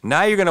 Okay.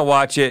 Now you're gonna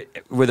watch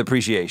it with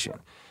appreciation.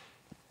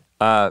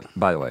 By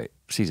the way,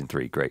 season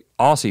 3, great.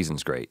 All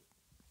seasons great.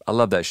 I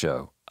love that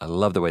show. I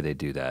love the way they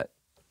do that.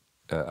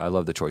 I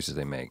love the choices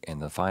they make. And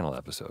the final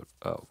episode,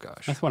 oh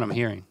gosh. That's what I'm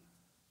hearing.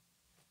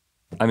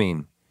 I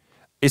mean,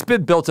 it's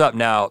been built up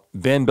now.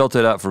 Ben built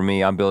it up for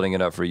me. I'm building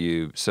it up for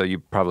you. So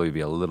you'd probably be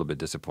a little bit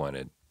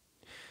disappointed,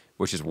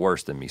 which is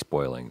worse than me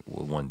spoiling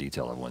one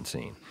detail of one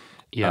scene.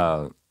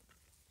 Yeah.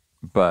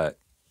 But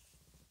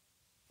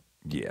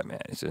yeah,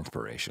 man, it's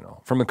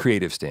inspirational from a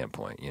creative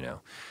standpoint, you know.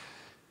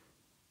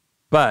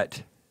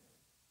 But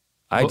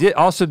I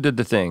also did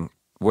the thing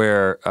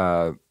where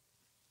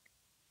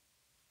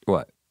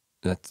what?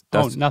 That's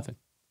nothing.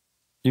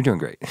 You're doing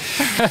great.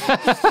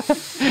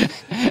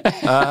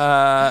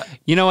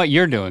 You know what?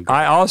 You're doing great.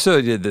 I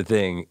also did the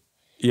thing.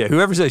 Yeah,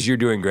 whoever says you're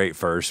doing great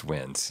first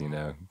wins, you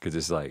know, because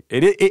it's like,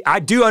 I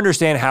do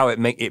understand how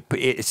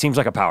it seems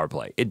like a power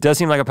play. It does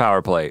seem like a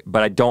power play,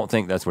 but I don't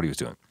think that's what he was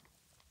doing.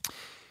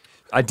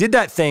 I did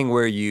that thing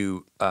where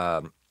you...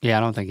 yeah, I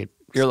don't think it...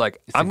 You're like,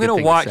 I'm going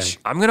to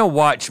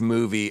watch some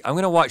movies, and I'm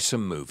going to watch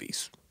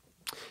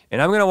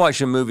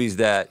some movies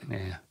that...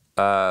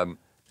 Yeah.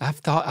 I've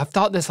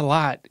thought this a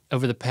lot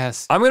over the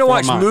past I'm going to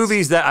watch months.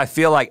 movies that I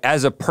feel like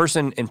as a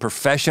person in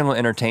professional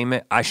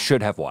entertainment, I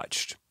should have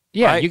watched.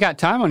 Yeah, right? You got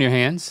time on your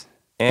hands.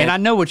 And I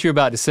know what you're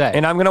about to say.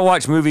 And I'm going to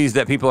watch movies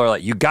that people are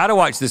like, you got to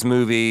watch this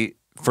movie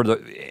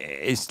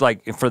it's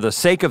like for the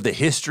sake of the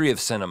history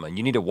of cinema.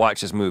 You need to watch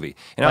this movie.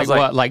 And like I was like,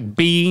 what? Like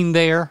Being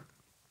There?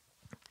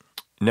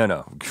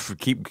 No.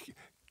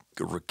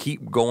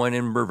 Keep going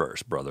in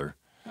reverse, brother.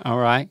 All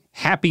right.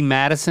 Happy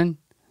Madison?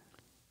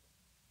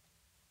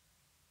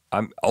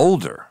 I'm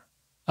older.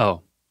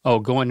 Oh,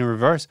 going in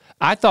reverse?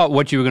 I thought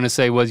what you were going to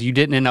say was you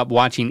didn't end up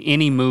watching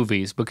any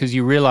movies because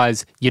you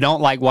realize you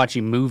don't like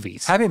watching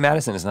movies. Happy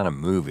Madison is not a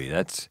movie.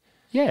 That's...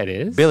 Yeah, it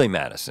is. Billy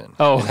Madison.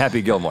 Oh. And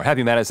Happy Gilmore.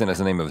 Happy Madison is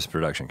the name of his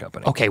production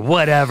company. Okay,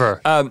 whatever.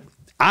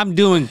 I'm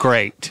doing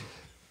great.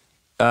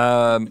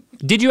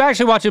 Did you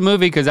actually watch a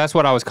movie? Because that's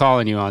what I was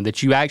calling you on,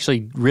 that you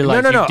actually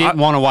realized you didn't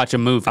want to watch a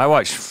movie. I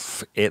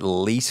watched at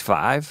least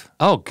 5.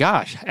 Oh,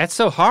 gosh. That's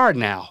so hard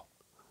now.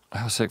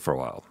 I was sick for a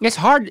while. It's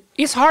hard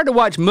to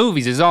watch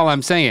movies is all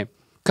I'm saying.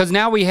 Because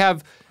now we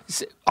have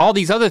all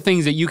these other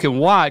things that you can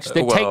watch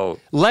that take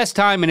less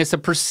time, and it's a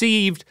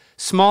perceived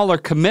smaller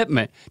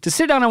commitment. To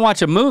sit down and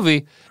watch a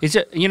movie, it's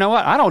just, you know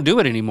what? I don't do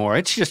it anymore.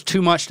 It's just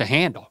too much to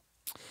handle.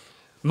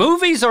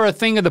 Movies are a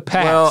thing of the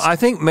past. Well, I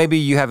think maybe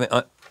you haven't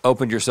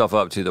opened yourself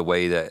up to the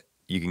way that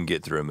you can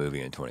get through a movie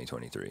in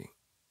 2023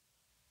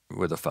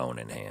 with a phone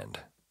in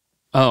hand.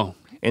 Oh.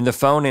 And the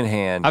phone in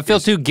hand... I feel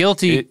too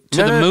guilty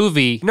to the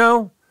movie.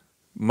 No.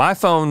 My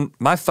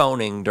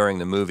phoning during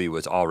the movie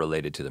was all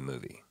related to the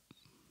movie.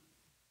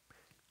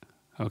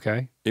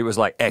 Okay. It was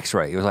like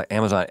X-ray. It was like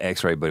Amazon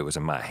X-ray, but it was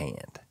in my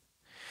hand.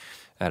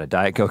 I had a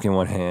Diet Coke in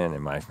one hand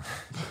and my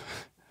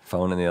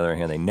phone in the other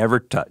hand. They never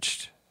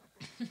touched.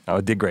 I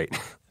did great.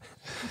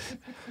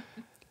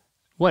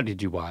 What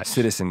did you watch?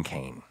 Citizen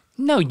Kane.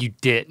 No, you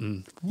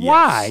didn't. Yes.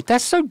 Why?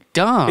 That's so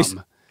dumb.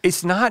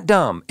 It's not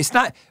dumb. It's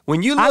not,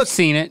 when you look... I've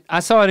seen it.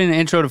 I saw it in the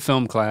intro to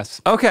film class.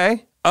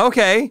 Okay.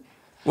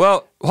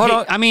 Well, hold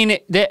on. I mean,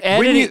 the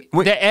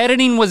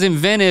editing was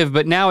inventive,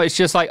 but now it's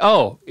just like,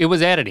 oh, it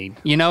was editing.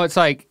 You know, it's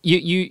like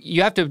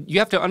you have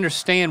to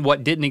understand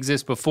what didn't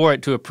exist before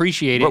it to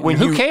appreciate it. But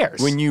who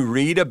cares? When you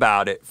read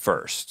about it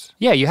first.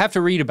 Yeah, you have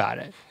to read about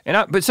it.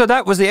 But so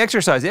that was the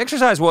exercise. The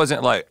exercise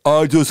wasn't like,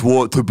 I just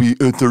want to be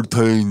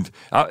entertained.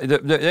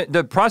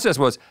 The process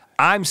was,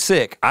 I'm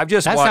sick.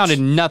 That sounded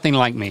nothing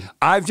like me.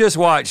 I've just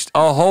watched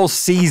a whole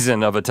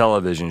season of a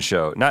television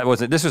show.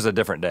 This was a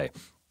different day.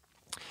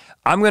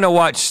 I'm going to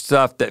watch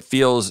stuff that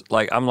feels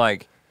like, I'm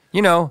like,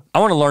 you know, I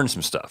want to learn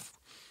some stuff.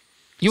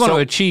 You want to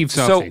achieve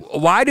something. So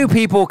why do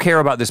people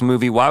care about this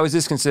movie? Why was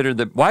this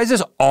considered why is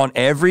this on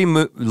every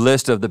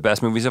list of the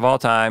best movies of all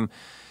time?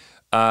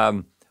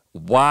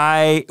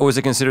 Why was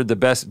it considered the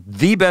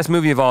best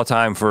movie of all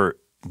time for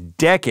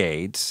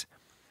decades?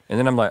 And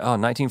then I'm like,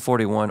 oh,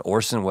 1941,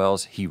 Orson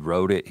Welles, he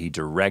wrote it, he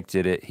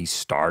directed it, he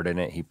starred in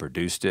it, he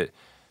produced it.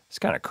 It's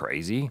kind of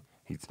crazy.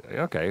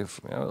 Okay,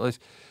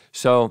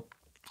 so...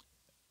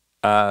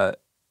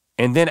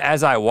 and then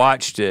as I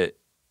watched it,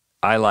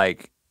 I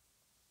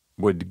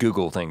would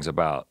Google things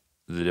about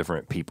the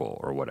different people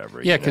or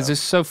whatever. Yeah, because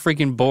it's so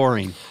freaking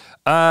boring.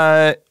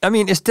 I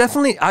mean, it's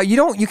definitely,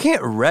 you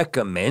can't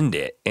recommend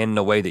it in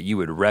the way that you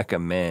would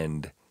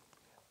recommend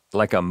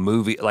like a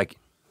movie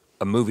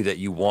that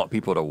you want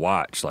people to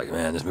watch. Like,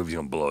 man, this movie's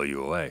gonna blow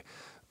you away.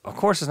 Of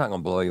course, it's not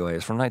gonna blow you away.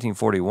 It's from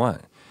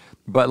 1941,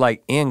 but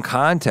like in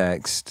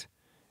context,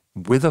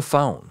 with a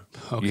phone,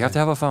 you have to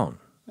have a phone,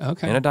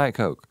 and a Diet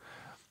Coke.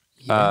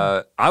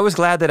 Yeah. I was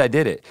glad that I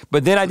did it,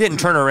 but then I didn't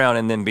turn around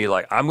and then be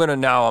like, I'm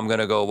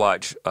gonna go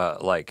watch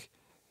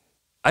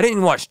I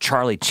didn't watch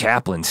Charlie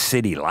Chaplin's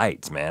City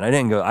Lights, man. I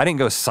didn't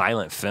go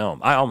silent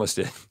film. I almost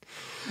did.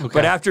 Okay.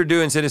 But after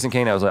doing Citizen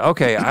Kane, I was like,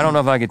 okay, I don't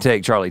know if I could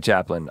take Charlie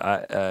Chaplin.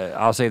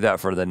 I'll save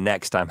that for the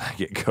next time I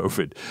get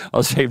COVID.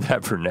 I'll save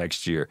that for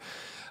next year.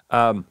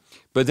 But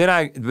then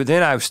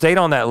I stayed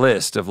on that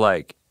list of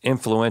like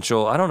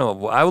influential. I don't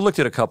know. I looked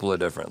at a couple of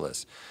different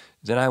lists.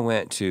 Then I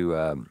went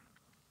to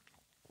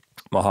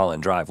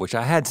Mulholland Drive, which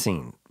I had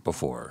seen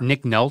before.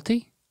 Nick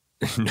Nolte?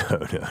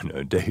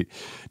 No.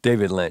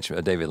 David Lynch,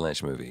 a David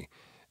Lynch movie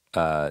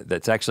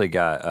that's actually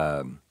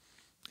got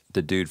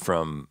the dude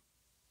from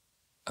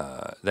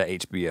the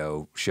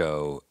HBO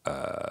show,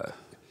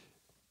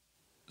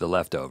 The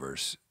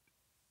Leftovers.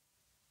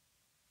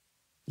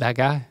 That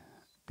guy?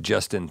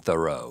 Justin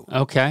Theroux.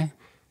 Okay.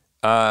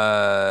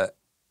 Well,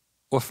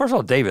 first of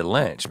all, David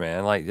Lynch,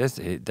 man. Like this,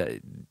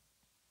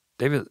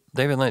 David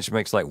Lynch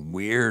makes like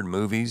weird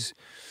movies.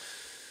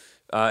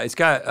 It's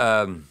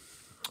got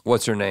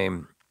what's her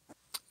name?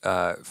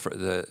 For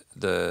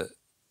the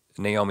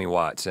Naomi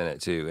Watts in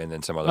it too, and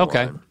then some other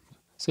woman.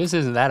 So this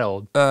isn't that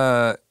old.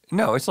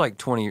 No, it's like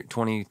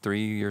 23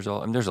 years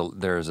old. I mean, there's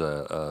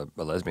a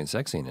lesbian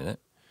sex scene in it,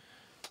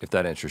 if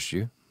that interests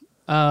you.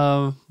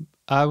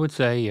 I would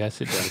say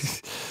yes, it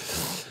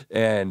does.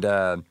 And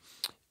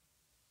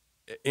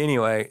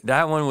anyway,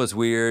 that one was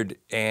weird,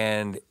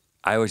 and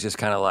I was just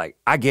kind of like,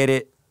 I get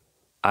it.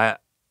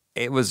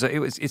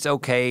 It's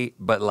okay,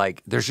 but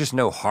like, there's just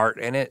no heart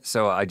in it.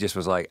 So I just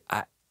was like,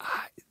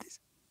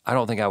 I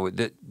don't think I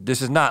would.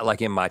 This is not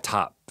like in my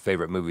top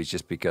favorite movies,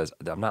 just because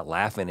I'm not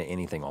laughing at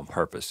anything on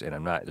purpose,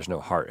 and there's no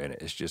heart in it.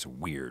 It's just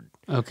weird.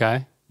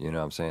 Okay. You know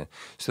what I'm saying?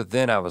 So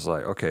then I was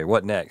like, okay,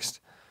 what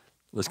next?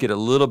 Let's get a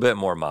little bit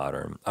more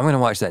modern. I'm going to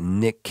watch that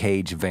Nick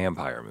Cage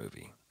vampire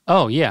movie.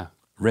 Oh, yeah.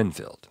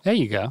 Renfield. There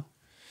you go.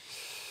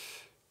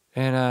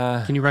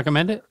 And can you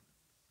recommend it?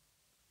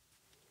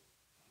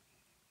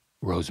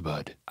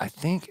 Rosebud. I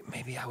think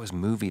maybe I was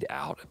movied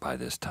out by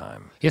this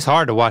time. It's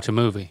hard to watch a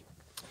movie.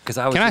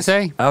 I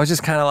was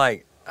just kind of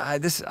like,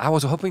 I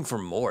was hoping for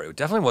more. It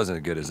definitely wasn't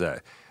as good as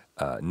that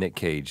Nick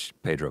Cage,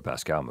 Pedro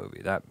Pascal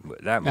movie. That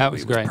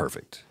movie was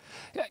perfect.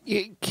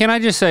 Can I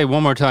just say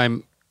one more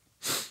time,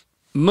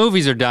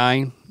 movies are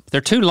dying.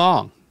 They're too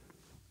long.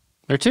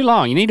 They're too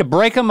long. You need to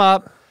break them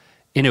up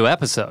into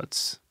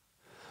episodes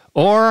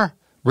or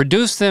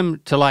reduce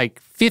them to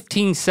like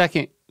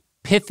 15-second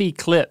pithy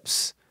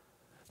clips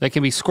that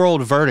can be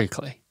scrolled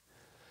vertically.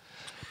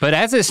 But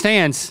as it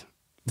stands,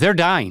 they're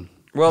dying.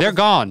 Well, they're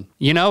gone.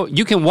 You know,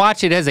 you can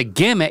watch it as a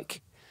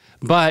gimmick,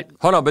 but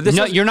hold on, but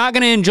you're not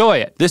going to enjoy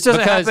it. This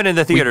doesn't happen in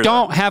the theater. We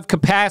don't have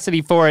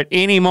capacity for it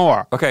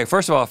anymore. Okay,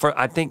 first of all,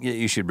 I think that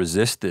you should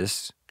resist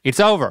this.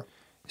 It's over.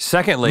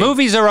 Secondly,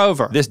 movies are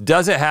over. This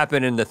doesn't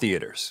happen in the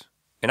theaters.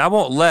 And I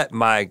won't let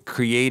my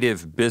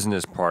creative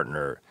business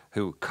partner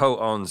who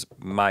co-owns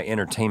my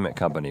entertainment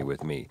company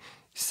with me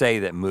say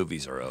that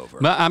movies are over.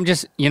 But I'm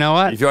just, you know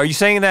what? Are you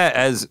saying that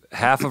as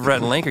half of Rhett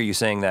and Link, or are you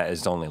saying that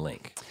as only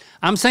Link?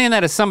 I'm saying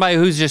that as somebody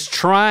who's just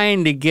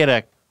trying to get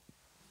a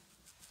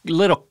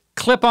little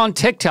clip on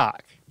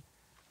TikTok.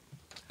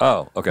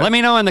 Oh, okay. Let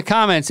me know in the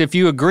comments if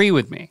you agree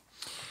with me.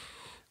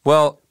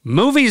 Well,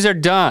 movies are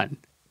done.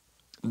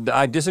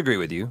 I disagree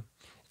with you.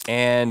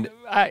 And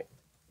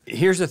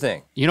here's the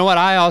thing. You know what?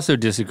 I also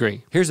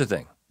disagree. Here's the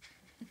thing.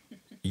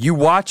 You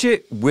watch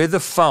it with a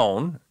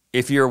phone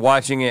if you're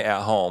watching it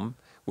at home,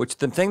 which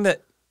the thing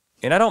that,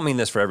 and I don't mean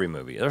this for every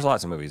movie. There's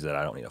lots of movies that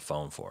I don't need a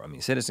phone for. I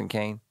mean, Citizen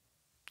Kane.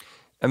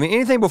 I mean,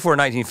 anything before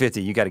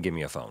 1950, you got to give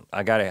me a phone.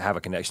 I got to have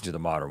a connection to the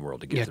modern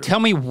world to get through.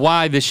 Tell me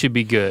why this should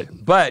be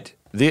good. But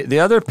the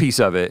other piece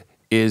of it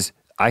is,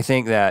 I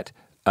think that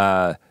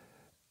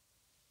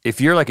if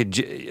you're like a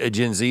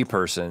Gen Z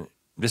person,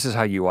 this is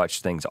how you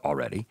watch things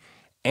already.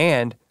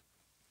 And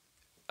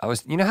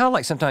you know how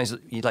like sometimes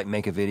you like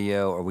make a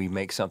video or we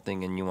make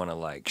something and you want to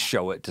like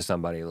show it to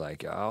somebody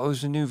like, oh,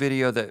 it's a new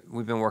video that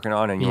we've been working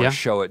on, and you want to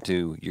show it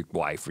to your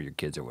wife or your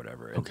kids or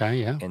whatever. And,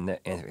 And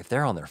if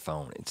they're on their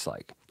phone, it's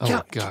like,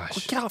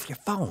 gosh, get off your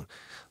phone.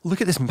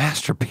 Look at this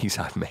masterpiece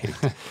I've made.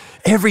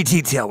 Every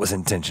detail was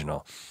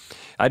intentional.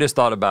 I just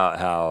thought about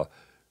how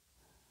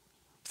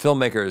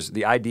filmmakers,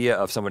 the idea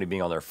of somebody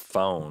being on their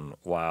phone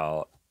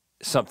while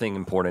something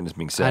important is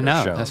being said. I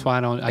know. Or shown that's why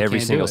I every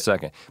can't single do it.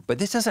 second. But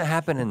this doesn't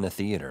happen in the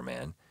theater,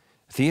 man.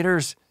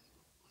 Theaters,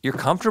 you're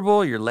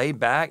comfortable, you're laid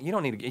back. You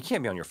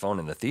can't be on your phone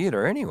in the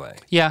theater anyway.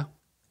 Yeah.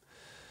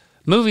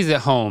 Movies at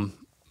home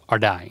are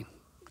dying.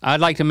 I'd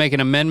like to make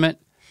an amendment.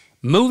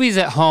 Movies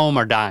at home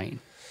are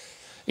dying.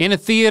 In a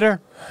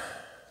theater,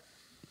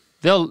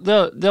 they'll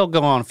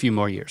go on a few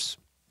more years.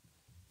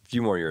 A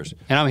few more years.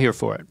 And I'm here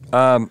for it.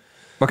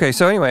 Okay,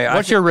 so anyway,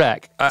 what's your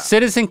rec?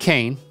 Citizen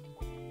Kane.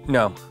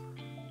 No.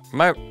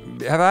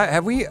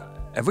 Have we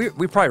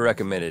We probably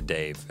recommended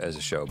Dave as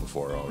a show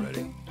before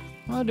already.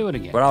 Well, I'll do it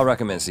again. But I'll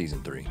recommend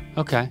season 3.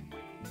 Okay.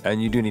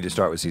 And you do need to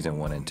start with season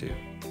 1 and 2.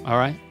 All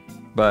right.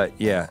 But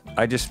yeah,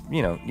 I just,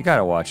 you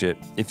gotta watch it.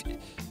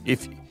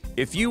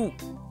 If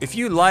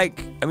you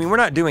like, I mean, we're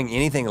not doing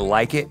anything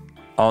like it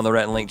on the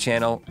Rhett and Link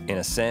channel in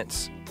a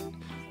sense,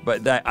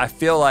 but that I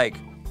feel like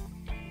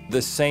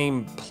the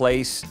same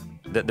place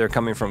that they're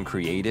coming from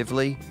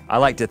creatively, I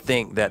like to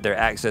think that they're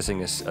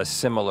accessing a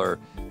similar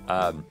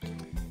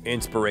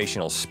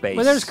inspirational space.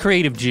 Well, there's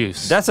creative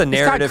juice. That's a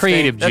narrative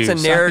creative thing. juice.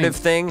 That's a narrative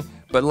thing,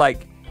 but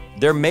like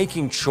they're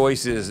making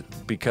choices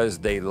because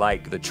they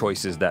like the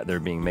choices that they're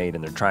being made,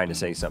 and they're trying to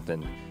say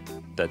something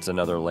that's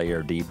another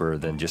layer deeper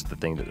than just the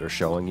thing that they're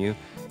showing you.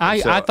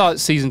 I thought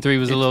season 3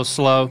 was a little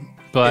slow,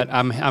 but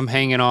I'm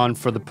hanging on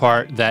for the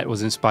part that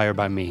was inspired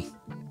by me.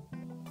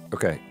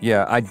 Okay,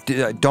 yeah, I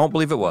don't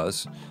believe it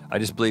was. I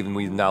just believe, and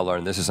we've now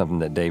learned this is something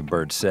that Dave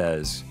Bird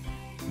says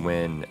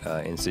when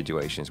in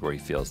situations where he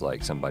feels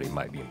like somebody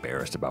might be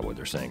embarrassed about what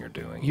they're saying or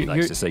doing. He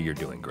likes to say, "You're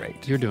doing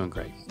great." You're doing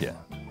great. Yeah.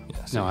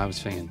 No, I was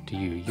saying to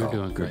you, you're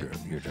doing great.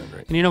 You're doing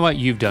great. And you know what?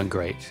 You've done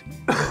great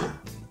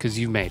because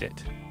you've made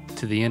it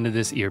to the end of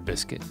this ear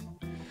biscuit.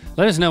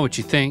 Let us know what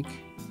you think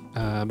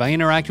by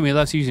interacting with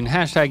us using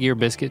hashtag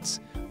earbiscuits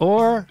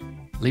or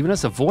leaving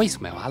us a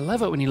voicemail. I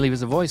love it when you leave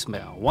us a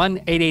voicemail.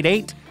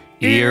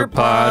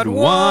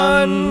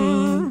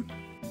 1-888-EARPOD1.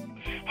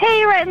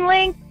 Hey, Rhett and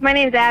Link. My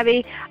name's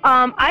Abby.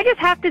 I just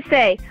have to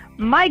say,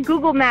 my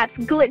Google Maps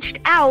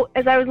glitched out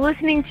as I was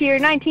listening to your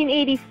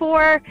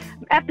 1984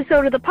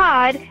 episode of the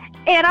pod,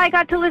 and I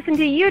got to listen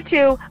to you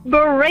two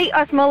berate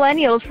us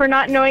millennials for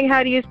not knowing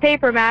how to use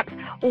paper maps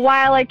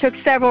while I took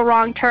several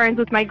wrong turns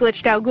with my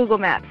glitched out Google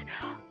Maps.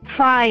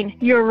 Fine,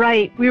 you're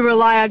right. We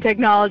rely on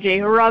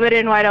technology. Rub it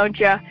in, why don't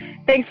you?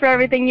 Thanks for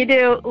everything you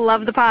do.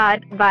 Love the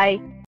pod.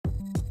 Bye.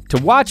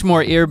 To watch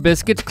more Ear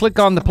Biscuits, click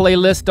on the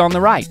playlist on the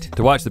right.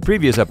 To watch the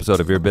previous episode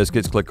of Ear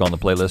Biscuits, click on the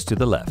playlist to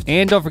the left.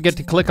 And don't forget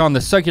to click on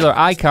the circular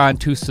icon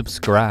to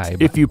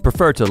subscribe. If you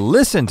prefer to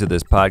listen to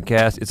this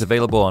podcast, it's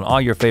available on all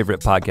your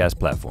favorite podcast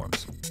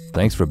platforms.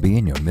 Thanks for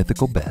being your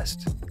mythical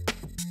best.